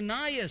doesn't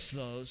deny us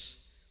those.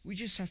 We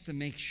just have to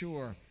make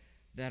sure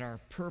that our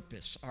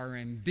purpose, our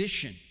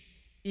ambition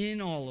in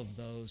all of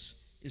those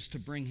is to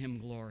bring him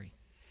glory.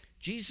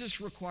 Jesus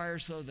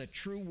requires, though, that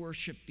true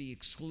worship be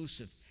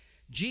exclusive.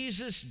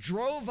 Jesus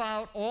drove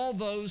out all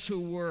those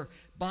who were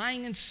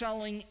buying and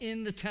selling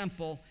in the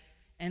temple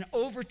and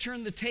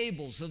overturned the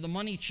tables of the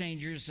money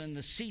changers and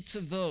the seats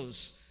of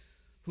those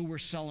who were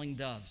selling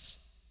doves.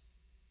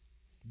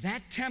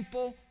 That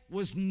temple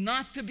was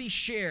not to be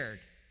shared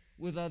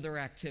with other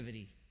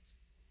activity.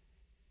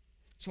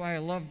 That's why I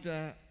loved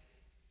our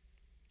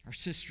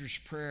sister's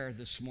prayer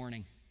this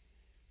morning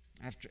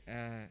after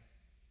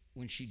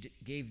when she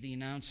gave the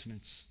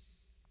announcements.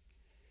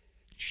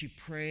 She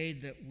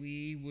prayed that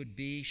we would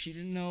be, she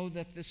didn't know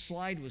that this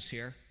slide was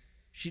here.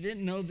 She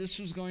didn't know this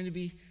was going to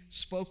be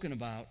spoken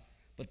about,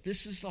 but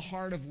this is the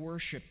heart of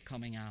worship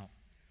coming out,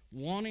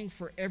 wanting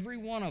for every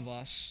one of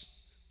us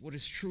what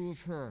is true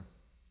of her.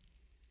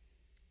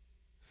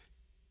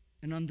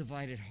 An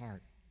undivided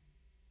heart,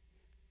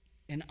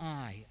 an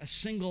eye, a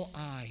single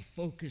eye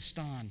focused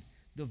on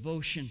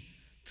devotion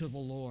to the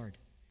Lord.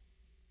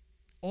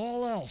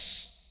 All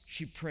else,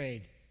 she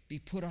prayed, be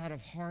put out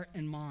of heart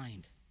and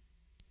mind.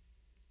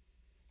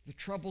 The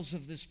troubles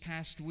of this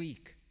past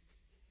week,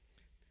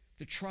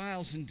 the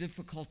trials and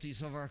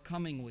difficulties of our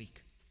coming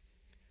week,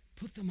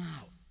 put them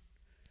out.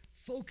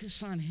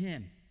 Focus on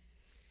him.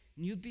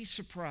 And you'd be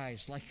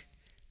surprised, like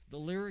the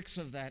lyrics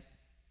of that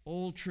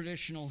old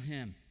traditional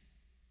hymn.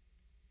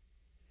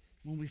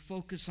 When we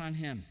focus on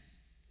him,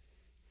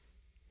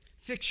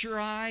 fix your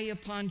eye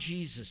upon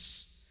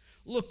Jesus.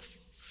 Look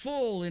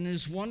full in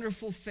his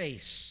wonderful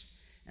face,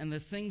 and the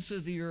things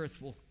of the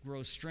earth will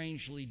grow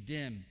strangely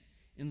dim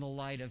in the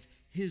light of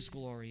his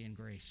glory and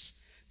grace.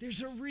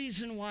 There's a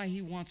reason why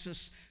he wants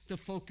us to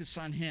focus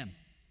on him.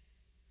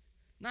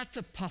 Not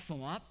to puff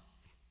him up.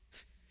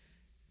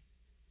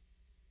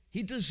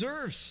 He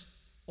deserves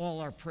all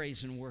our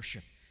praise and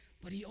worship.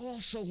 But he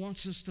also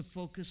wants us to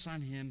focus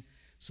on him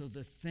so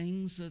the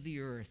things of the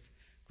earth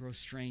grow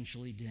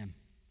strangely dim.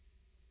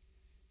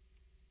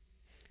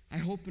 I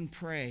hope and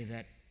pray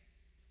that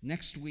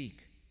next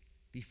week,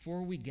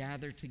 before we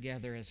gather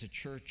together as a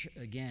church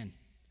again,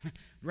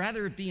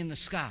 rather it be in the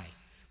sky,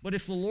 but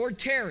if the Lord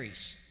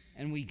tarries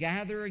and we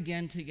gather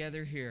again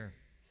together here,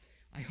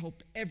 I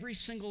hope every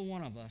single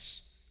one of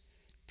us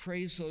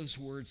prays those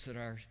words that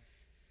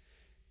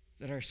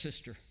our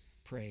sister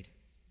prayed.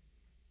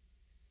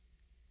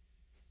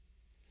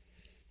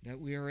 That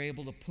we are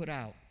able to put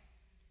out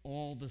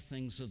all the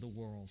things of the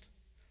world,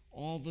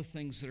 all the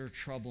things that are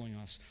troubling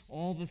us,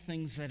 all the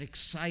things that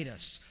excite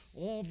us,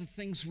 all the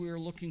things we are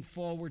looking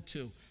forward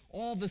to,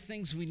 all the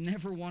things we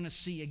never want to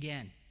see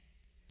again,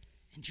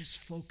 and just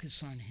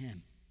focus on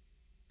him.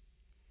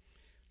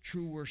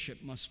 True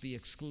worship must be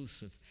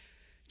exclusive.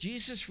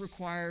 Jesus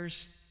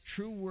requires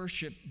true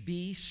worship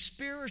be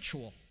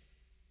spiritual.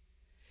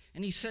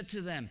 And he said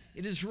to them,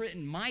 "It is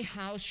written, my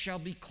house shall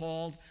be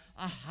called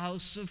a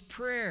house of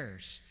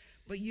prayers,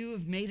 but you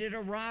have made it a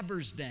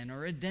robber's den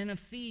or a den of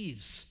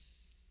thieves."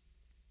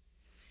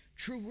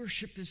 True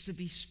worship is to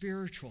be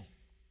spiritual.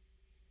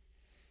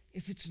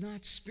 If it's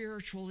not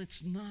spiritual,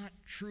 it's not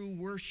true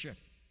worship.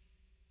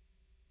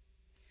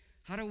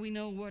 How do we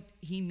know what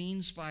he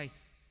means by,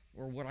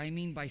 or what I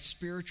mean by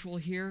spiritual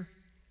here?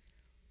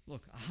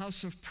 Look, a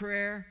house of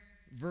prayer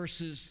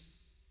versus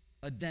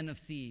a den of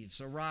thieves,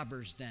 a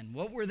robber's den.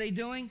 What were they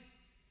doing?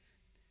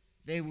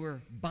 They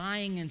were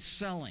buying and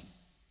selling.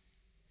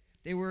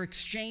 They were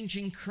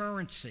exchanging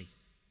currency.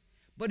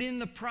 But in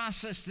the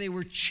process, they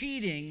were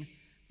cheating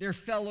their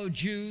fellow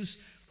Jews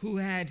who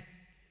had,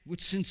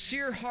 with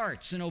sincere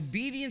hearts and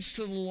obedience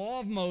to the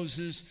law of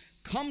Moses,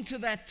 come to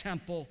that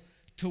temple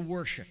to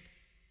worship.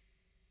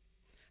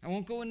 I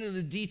won't go into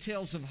the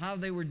details of how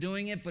they were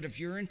doing it, but if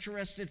you're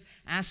interested,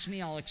 ask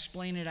me. I'll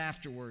explain it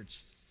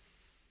afterwards.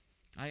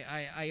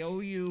 I owe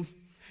you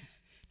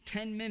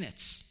 10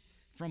 minutes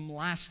from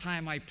last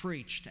time I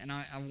preached, and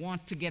I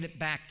want to get it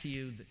back to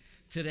you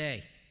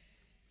today.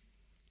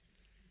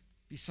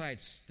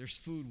 Besides, there's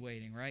food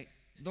waiting, right?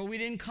 Though we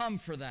didn't come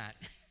for that,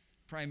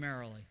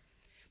 primarily.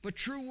 But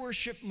true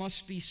worship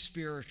must be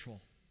spiritual.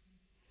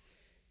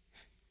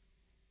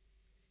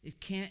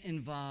 It can't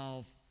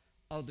involve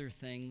other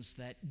things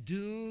that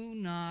do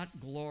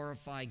not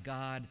glorify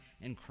God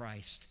and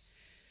Christ.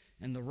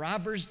 And the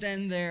robbers'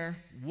 den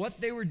there,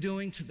 what they were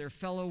doing to their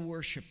fellow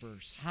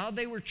worshipers, how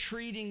they were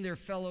treating their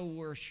fellow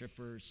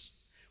worshipers,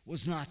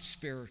 was not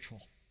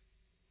spiritual.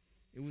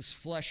 It was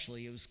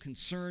fleshly. It was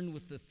concerned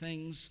with the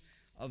things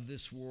of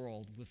this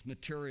world, with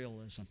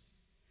materialism.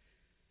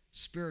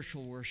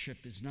 Spiritual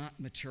worship is not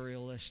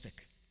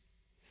materialistic.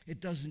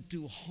 It doesn't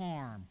do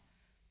harm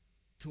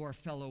to our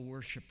fellow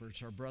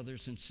worshipers, our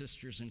brothers and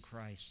sisters in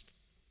Christ.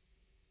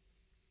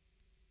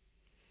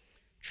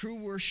 True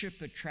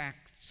worship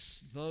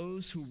attracts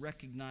those who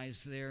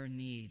recognize their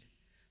need.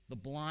 The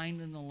blind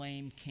and the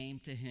lame came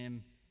to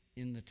him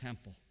in the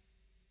temple.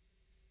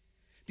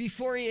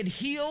 Before he had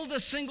healed a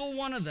single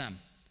one of them,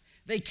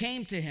 they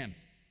came to him.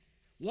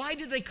 Why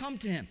did they come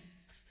to him?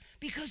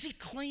 Because he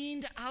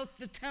cleaned out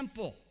the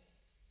temple.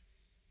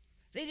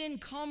 They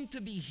didn't come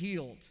to be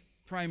healed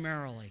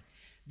primarily.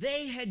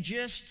 They had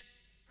just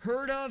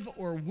heard of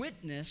or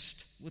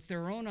witnessed with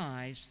their own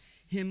eyes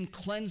him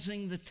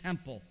cleansing the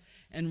temple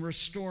and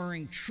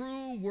restoring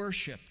true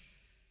worship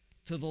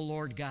to the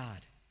Lord God.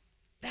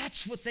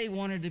 That's what they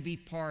wanted to be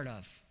part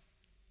of.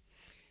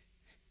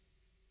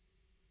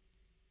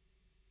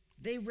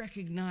 They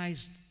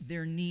recognized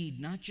their need,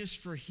 not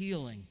just for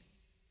healing,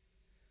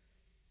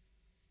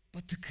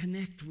 but to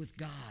connect with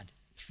God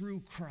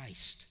through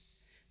Christ.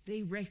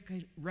 They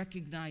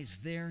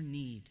recognized their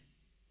need,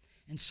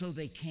 and so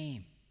they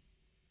came.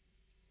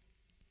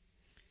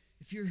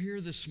 If you're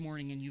here this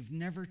morning and you've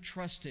never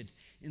trusted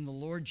in the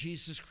Lord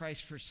Jesus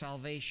Christ for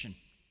salvation,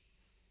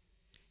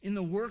 in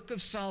the work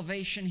of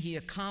salvation he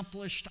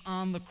accomplished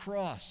on the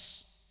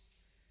cross,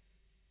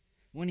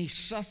 when he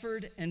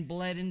suffered and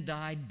bled and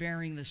died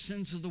bearing the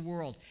sins of the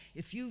world,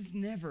 if you've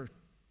never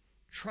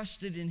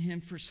trusted in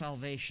him for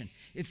salvation,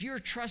 if you're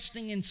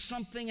trusting in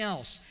something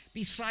else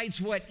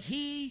besides what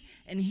he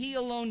and he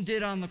alone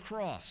did on the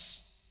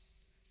cross,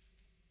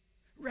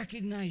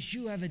 recognize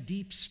you have a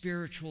deep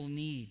spiritual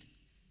need.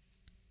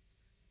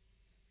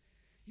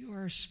 You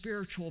are a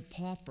spiritual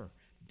pauper,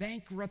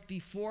 bankrupt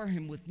before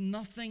him with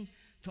nothing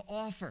to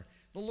offer.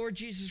 The Lord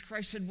Jesus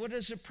Christ said, "What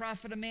does it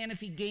profit a man if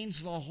he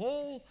gains the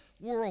whole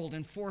world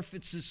and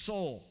forfeits his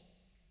soul?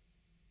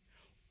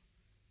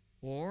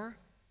 Or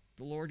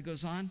The Lord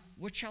goes on,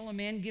 what shall a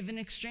man give in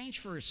exchange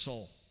for his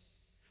soul?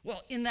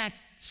 Well, in that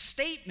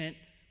statement,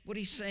 what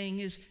he's saying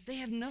is they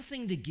have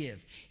nothing to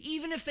give.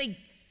 Even if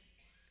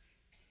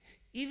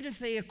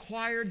they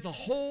acquired the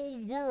whole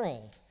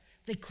world,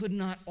 they could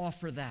not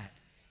offer that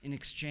in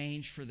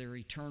exchange for their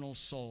eternal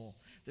soul.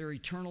 Their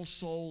eternal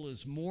soul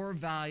is more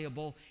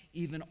valuable.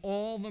 Even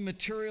all the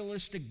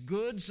materialistic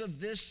goods of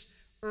this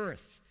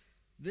earth,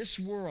 this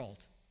world,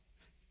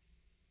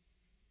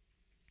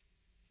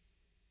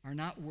 are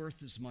not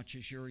worth as much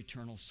as your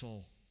eternal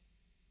soul.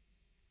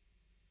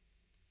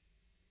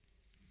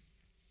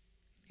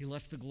 He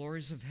left the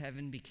glories of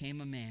heaven, became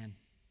a man,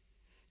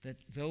 that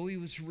though he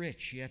was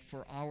rich, yet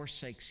for our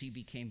sakes he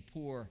became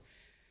poor,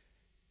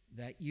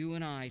 that you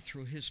and I,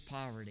 through his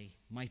poverty,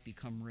 might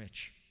become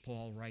rich,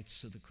 Paul writes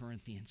to the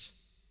Corinthians.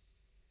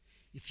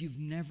 If you've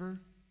never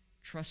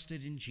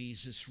trusted in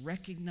Jesus,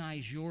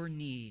 recognize your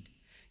need.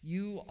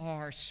 You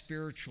are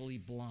spiritually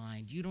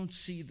blind. You don't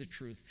see the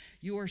truth.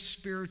 You are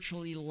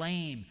spiritually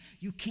lame.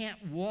 You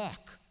can't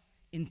walk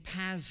in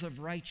paths of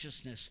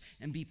righteousness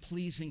and be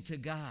pleasing to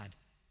God.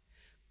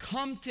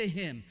 Come to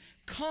him.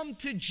 Come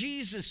to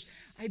Jesus.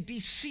 I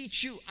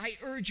beseech you, I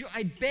urge you,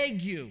 I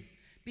beg you,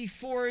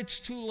 before it's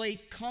too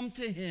late, come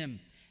to him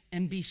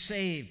and be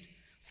saved.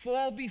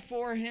 Fall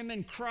before him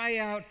and cry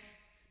out,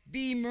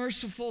 be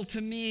merciful to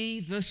me,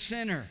 the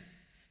sinner.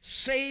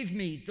 Save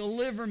me,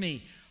 deliver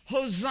me.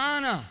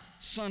 Hosanna,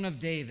 Son of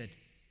David.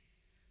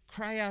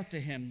 Cry out to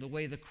him the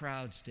way the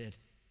crowds did.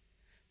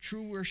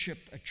 True worship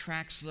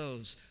attracts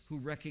those who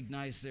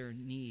recognize their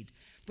need.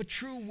 But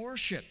true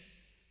worship,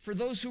 for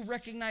those who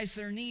recognize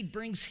their need,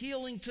 brings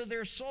healing to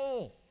their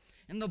soul.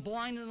 And the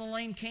blind and the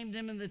lame came to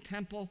him in the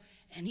temple,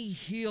 and he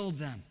healed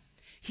them.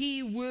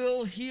 He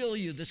will heal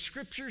you. The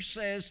scripture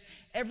says,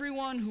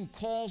 everyone who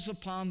calls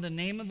upon the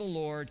name of the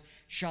Lord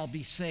shall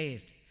be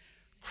saved.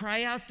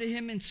 Cry out to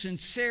him in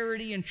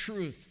sincerity and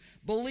truth,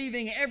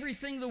 believing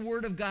everything the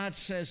Word of God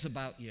says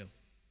about you,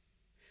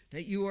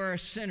 that you are a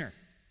sinner,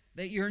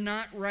 that you're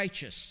not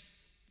righteous.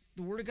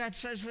 The Word of God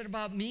says that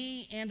about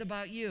me and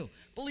about you.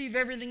 Believe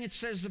everything it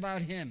says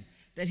about him,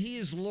 that he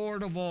is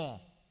Lord of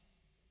all,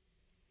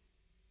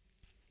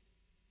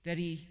 that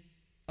he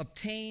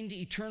obtained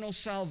eternal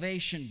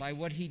salvation by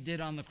what he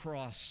did on the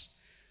cross.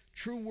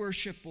 True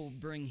worship will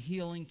bring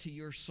healing to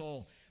your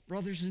soul.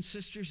 Brothers and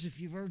sisters, if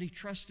you've already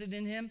trusted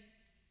in him,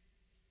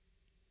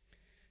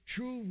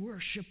 true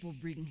worship will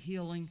bring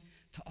healing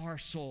to our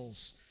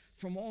souls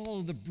from all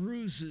of the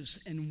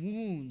bruises and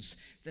wounds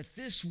that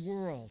this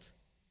world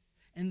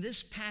and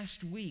this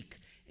past week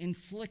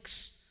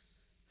inflicts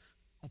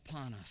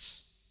upon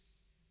us.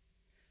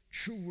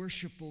 True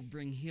worship will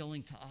bring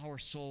healing to our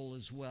soul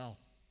as well.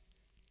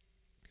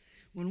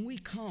 When we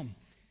come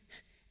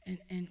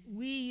and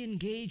we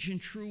engage in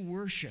true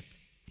worship,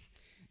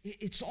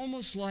 it's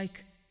almost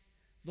like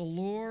the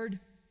Lord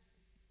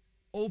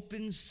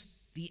opens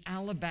the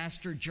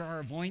alabaster jar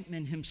of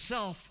ointment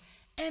himself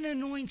and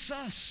anoints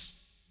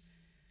us.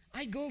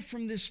 I go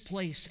from this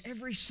place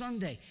every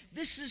Sunday.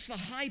 This is the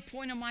high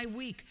point of my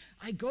week.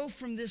 I go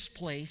from this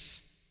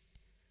place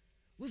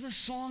with a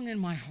song in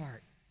my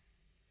heart.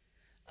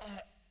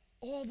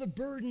 All the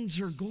burdens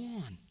are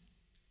gone.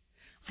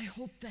 I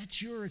hope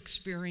that's your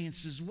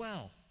experience as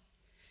well,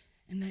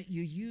 and that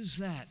you use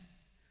that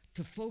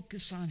to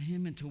focus on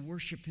him and to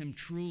worship him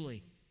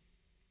truly.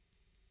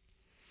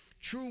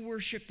 True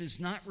worship is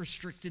not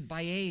restricted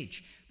by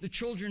age. The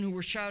children who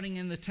were shouting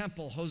in the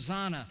temple,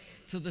 Hosanna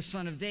to the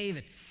Son of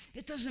David.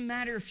 It doesn't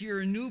matter if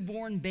you're a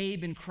newborn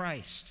babe in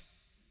Christ.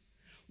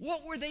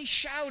 What were they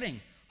shouting?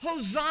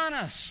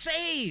 Hosanna,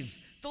 save,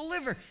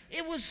 deliver.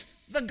 It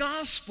was the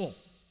gospel.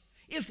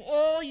 If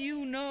all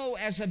you know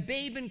as a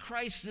babe in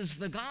Christ is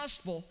the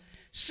gospel,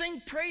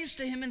 sing praise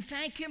to him and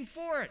thank him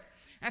for it.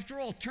 After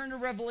all, turn to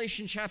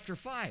Revelation chapter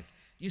 5.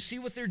 You see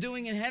what they're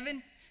doing in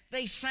heaven?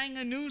 They sang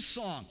a new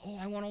song. Oh,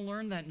 I want to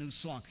learn that new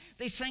song.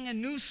 They sang a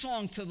new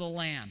song to the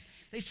Lamb.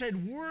 They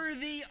said,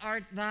 worthy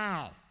art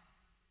thou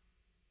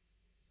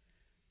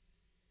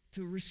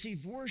to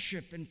receive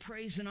worship and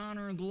praise and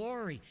honor and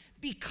glory,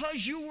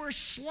 because you were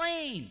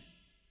slain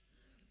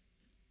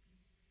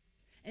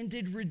and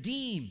did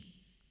redeem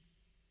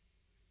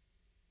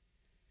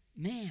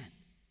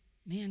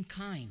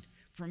mankind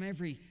from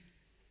every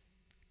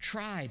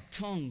tribe,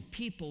 tongue,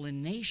 people,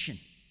 and nation.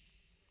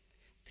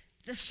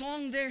 The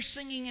song they're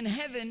singing in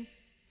heaven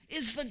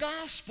is the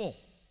gospel.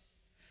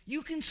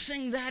 You can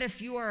sing that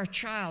if you are a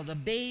child, a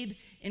babe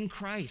in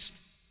Christ.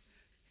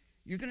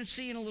 You're going to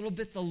see in a little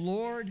bit the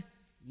Lord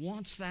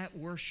wants that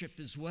worship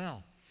as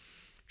well.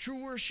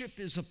 True worship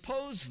is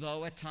opposed,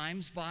 though, at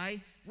times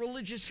by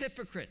religious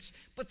hypocrites.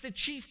 But the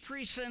chief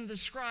priests and the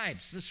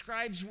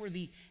scribes were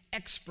the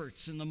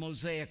experts in the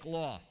Mosaic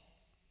law.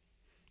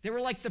 They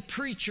were like the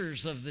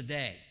preachers of the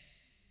day.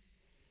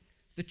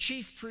 The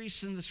chief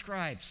priests and the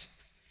scribes.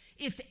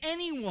 If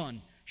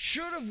anyone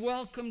should have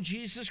welcomed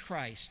Jesus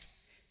Christ,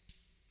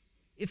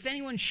 if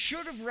anyone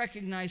should have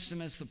recognized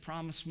him as the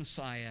promised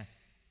Messiah,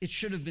 it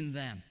should have been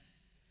them.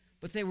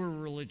 But they were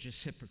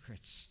religious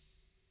hypocrites.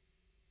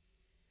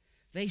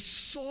 They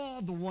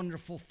saw the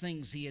wonderful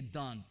things he had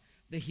done,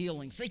 the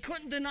healings. They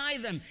couldn't deny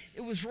them.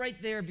 It was right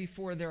there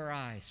before their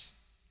eyes.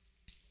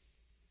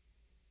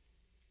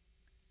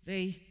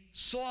 They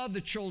saw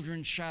the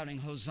children shouting,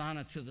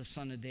 "Hosanna to the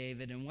Son of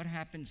David," and what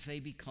happens? They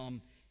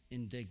become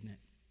indignant.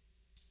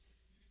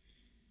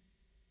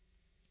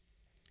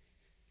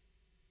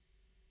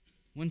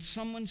 When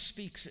someone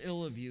speaks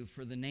ill of you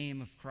for the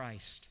name of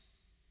Christ,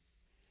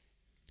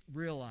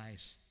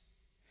 realize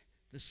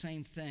the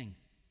same thing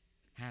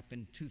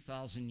happened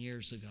 2,000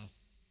 years ago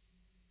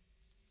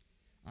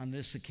on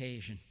this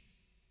occasion.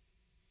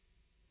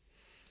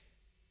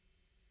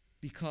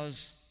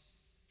 Because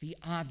the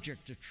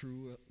object of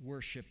true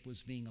worship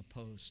was being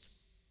opposed.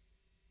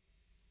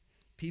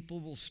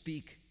 People will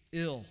speak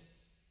ill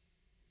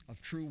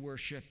of true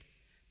worship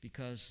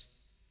because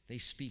they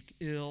speak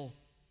ill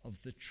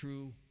of the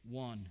true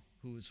one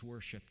who is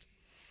worshiped.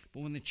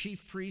 But when the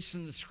chief priests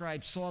and the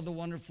scribes saw the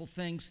wonderful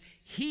things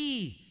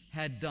he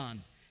had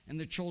done, and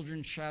the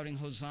children shouting,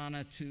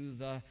 "Hosanna to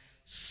the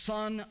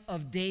Son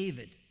of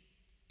David,"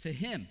 to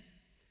him,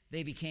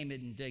 they became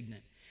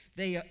indignant.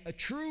 A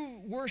true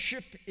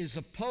worship is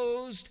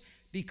opposed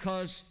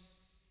because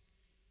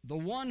the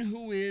one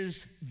who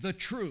is the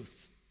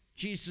truth,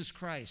 Jesus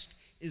Christ,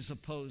 is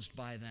opposed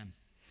by them.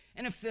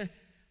 And if the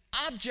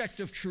object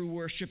of true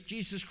worship,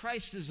 Jesus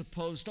Christ, is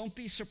opposed, don't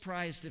be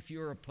surprised if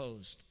you're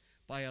opposed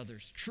by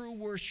others. True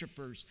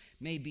worshipers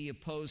may be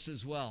opposed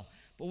as well.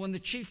 But when the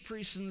chief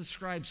priests and the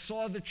scribes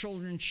saw the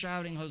children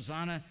shouting,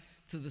 "Hosanna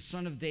to the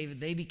Son of David,"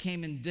 they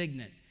became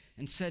indignant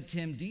and said to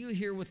him, "Do you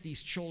hear what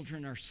these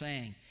children are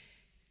saying?"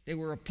 They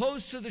were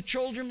opposed to the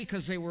children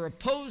because they were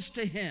opposed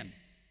to him.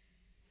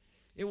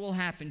 It will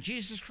happen.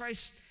 Jesus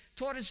Christ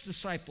taught his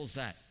disciples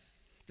that.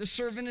 The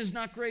servant is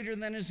not greater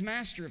than his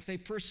master. If they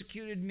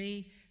persecuted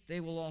me, they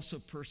will also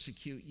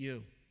persecute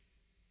you.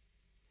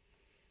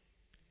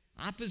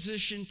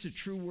 Opposition to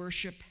true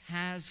worship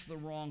has the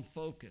wrong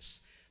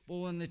focus. But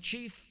when the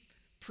chief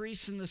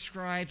priests and the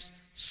scribes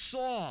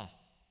saw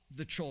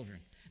the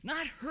children,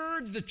 not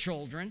heard the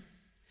children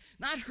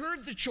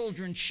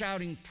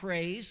shouting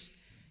praise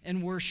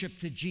and worship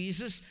to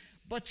Jesus,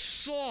 but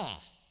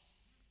saw,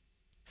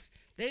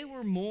 they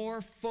were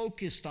more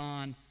focused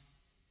on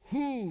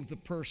who the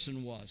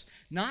person was,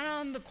 not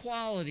on the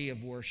quality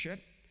of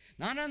worship,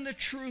 not on the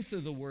truth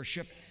of the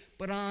worship,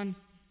 but on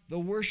the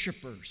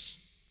worshipers,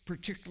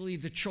 particularly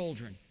the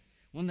children.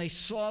 When they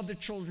saw the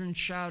children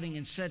shouting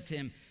and said to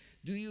him,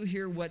 "Do you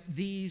hear what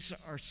these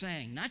are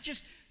saying?" Not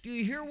just, do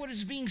you hear what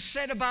is being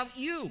said about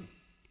you?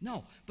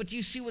 No, but do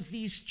you see what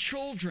these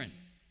children?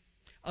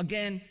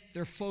 Again,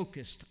 they're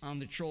focused on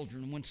the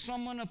children. When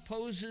someone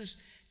opposes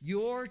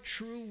your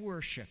true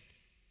worship,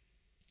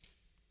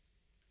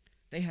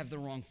 they have the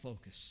wrong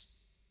focus.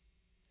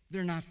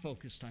 They're not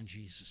focused on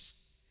Jesus.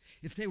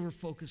 If they were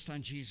focused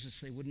on Jesus,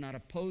 they would not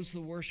oppose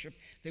the worship.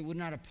 They would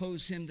not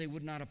oppose him. They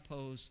would not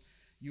oppose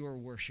your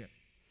worship.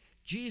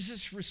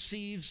 Jesus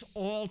receives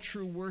all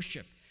true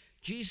worship.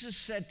 Jesus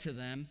said to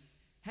them,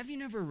 "Have you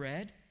never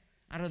read,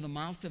 out of the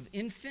mouth of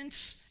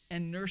infants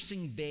and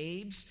nursing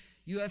babes,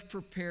 you have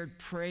prepared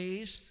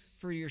praise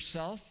for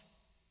yourself?"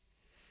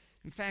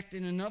 In fact,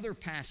 in another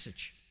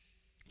passage,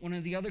 one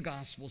of the other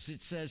Gospels,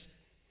 it says,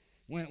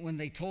 when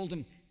they told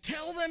him,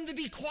 "Tell them to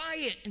be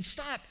quiet and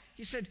stop,"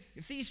 he said,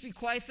 "If these be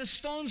quiet, the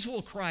stones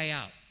will cry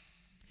out."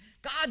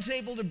 God's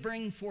able to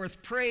bring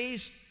forth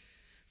praise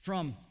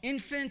from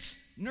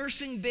infants,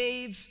 nursing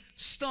babes,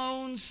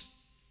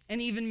 stones,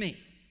 and even me,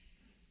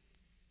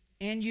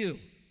 and you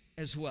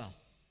as well.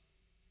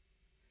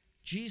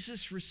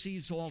 Jesus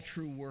receives all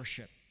true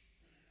worship.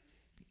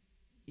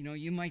 You know,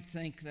 you might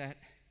think that,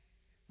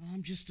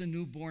 I'm just a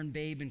newborn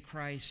babe in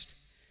Christ.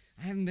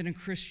 I haven't been a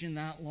Christian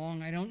that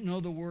long. I don't know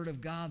the Word of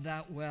God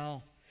that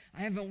well. I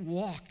haven't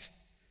walked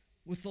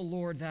with the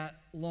Lord that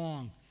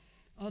long.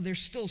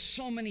 There's still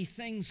so many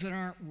things that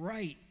aren't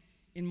right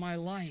in my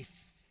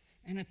life.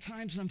 And at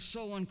times I'm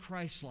so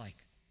un-Christ-like.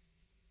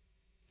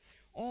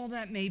 All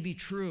that may be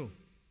true,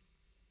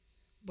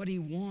 but he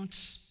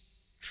wants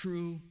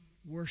true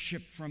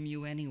worship from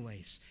you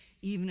anyways.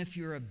 Even if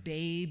you're a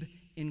babe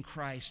in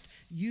Christ,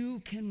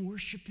 you can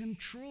worship him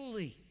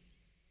truly.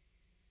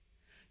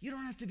 You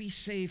don't have to be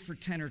saved for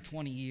 10 or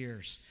 20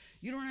 years.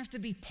 You don't have to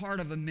be part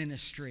of a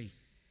ministry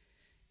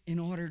in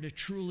order to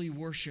truly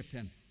worship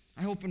him.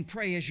 I hope and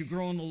pray as you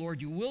grow in the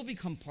Lord, you will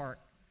become part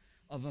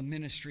of a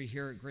ministry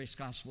here at Grace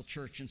Gospel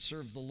Church and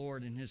serve the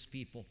Lord and his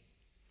people.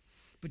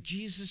 But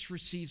Jesus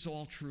receives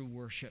all true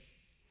worship.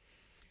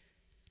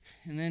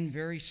 And then,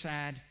 very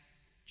sad,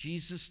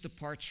 Jesus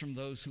departs from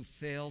those who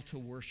fail to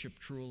worship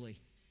truly.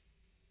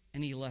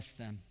 And he left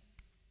them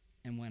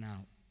and went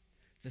out.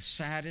 The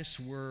saddest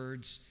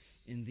words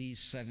in these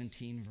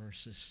 17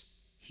 verses.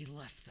 He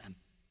left them.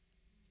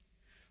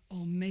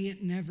 Oh, may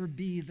it never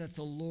be that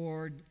the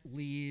Lord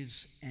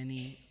leaves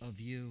any of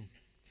you.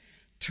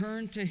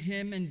 Turn to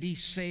him and be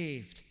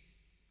saved.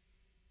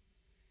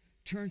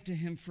 Turn to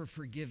him for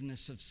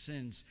forgiveness of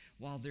sins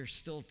while there's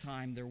still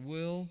time. There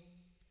will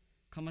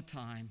come a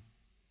time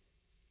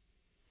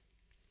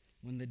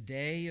when the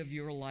day of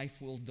your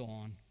life will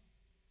dawn,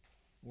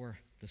 or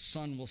the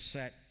sun will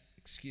set,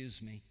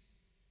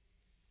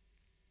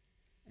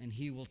 and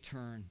he will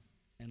turn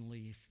and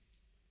leave.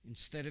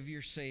 Instead of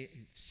your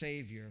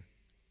Savior,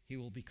 he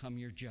will become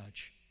your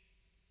judge.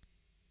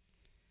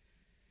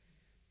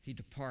 He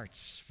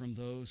departs from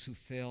those who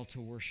fail to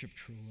worship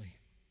truly.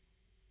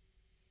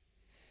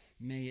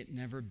 May it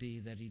never be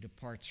that he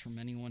departs from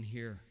anyone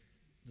here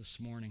this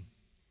morning.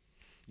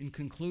 In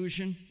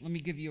conclusion, let me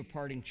give you a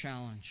parting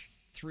challenge.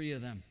 3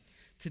 of them.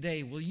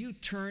 Today, will you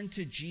turn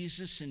to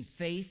Jesus in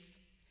faith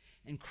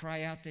and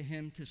cry out to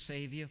him to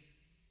save you?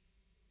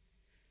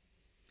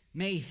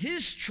 May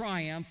his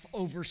triumph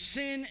over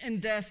sin and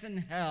death and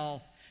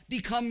hell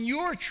become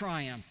your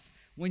triumph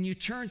when you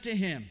turn to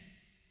him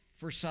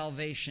for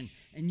salvation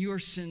and your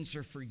sins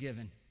are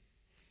forgiven.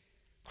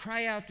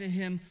 Cry out to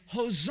him,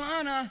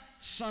 Hosanna,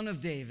 Son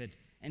of David,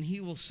 and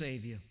he will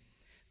save you.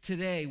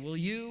 Today, will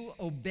you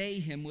obey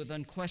him with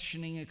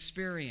unquestioning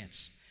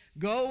experience?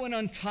 Go and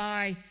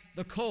untie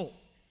the colt.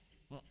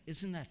 Well,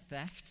 isn't that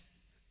theft?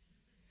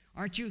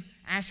 Aren't you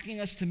asking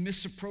us to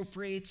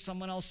misappropriate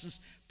someone else's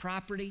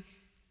property?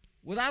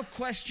 Without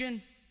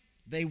question,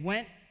 they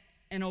went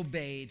and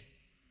obeyed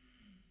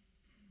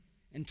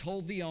and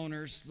told the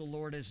owners the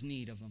Lord has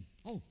need of them.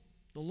 Oh,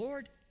 the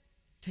Lord,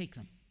 take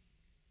them.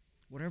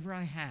 Whatever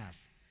I have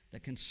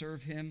that can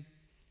serve him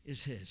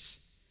is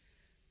his.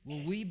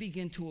 Will we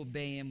begin to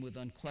obey him with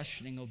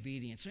unquestioning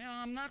obedience?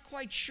 I'm not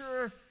quite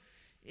sure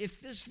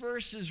if this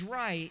verse is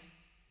right.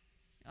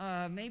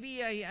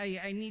 Maybe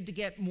I need to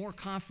get more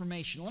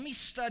confirmation. Let me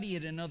study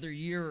it another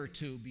year or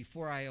two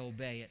before I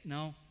obey it.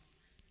 No.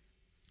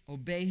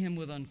 Obey him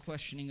with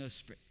unquestioning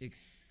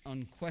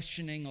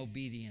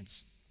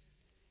obedience.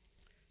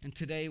 And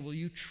today, will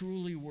you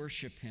truly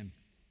worship him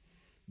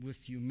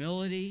with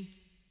humility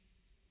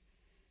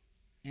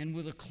and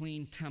with a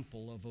clean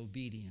temple of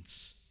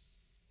obedience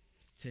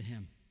to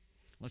him?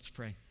 Let's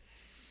pray.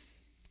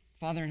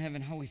 Father in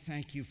heaven, how we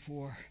thank you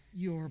for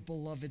your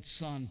beloved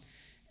Son.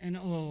 And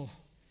oh,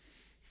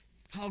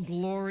 how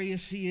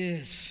glorious he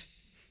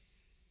is.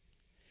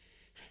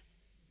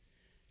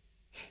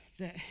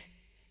 That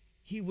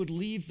he would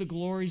leave the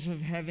glories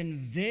of heaven,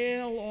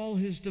 veil all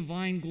his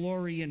divine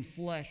glory in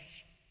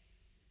flesh,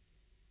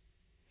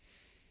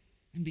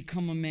 and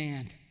become a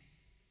man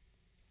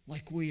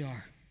like we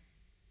are,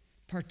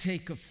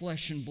 partake of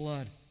flesh and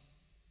blood.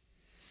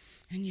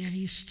 And yet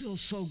he's still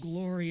so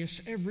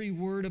glorious. Every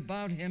word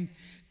about him,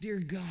 dear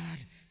God,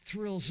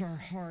 thrills our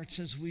hearts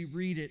as we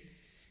read it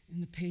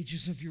in the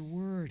pages of your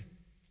word.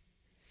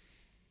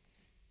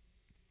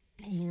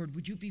 Oh Lord,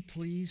 would you be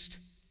pleased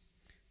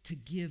to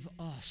give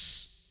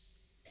us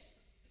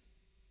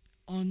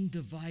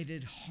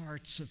undivided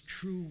hearts of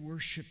true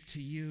worship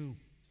to you.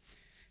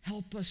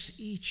 Help us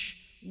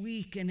each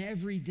week and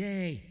every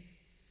day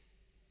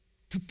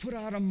to put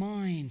out of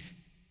mind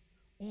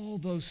all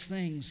those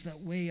things that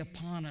weigh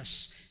upon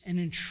us and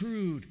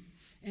intrude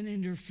and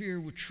interfere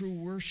with true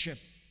worship.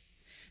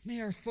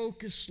 May our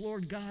focus,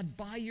 Lord God,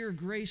 by your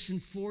grace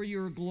and for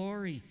your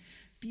glory,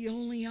 be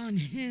only on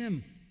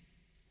him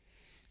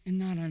and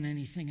not on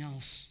anything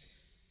else.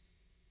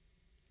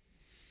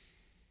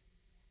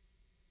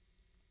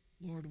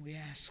 Lord, we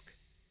ask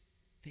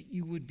that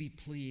you would be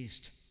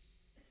pleased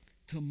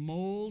to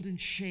mold and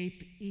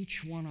shape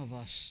each one of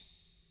us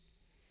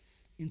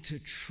into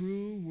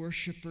true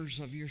worshipers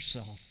of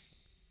yourself.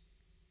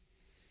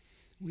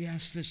 We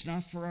ask this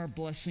not for our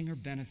blessing or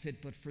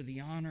benefit, but for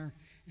the honor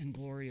and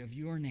glory of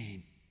your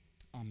name.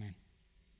 Amen.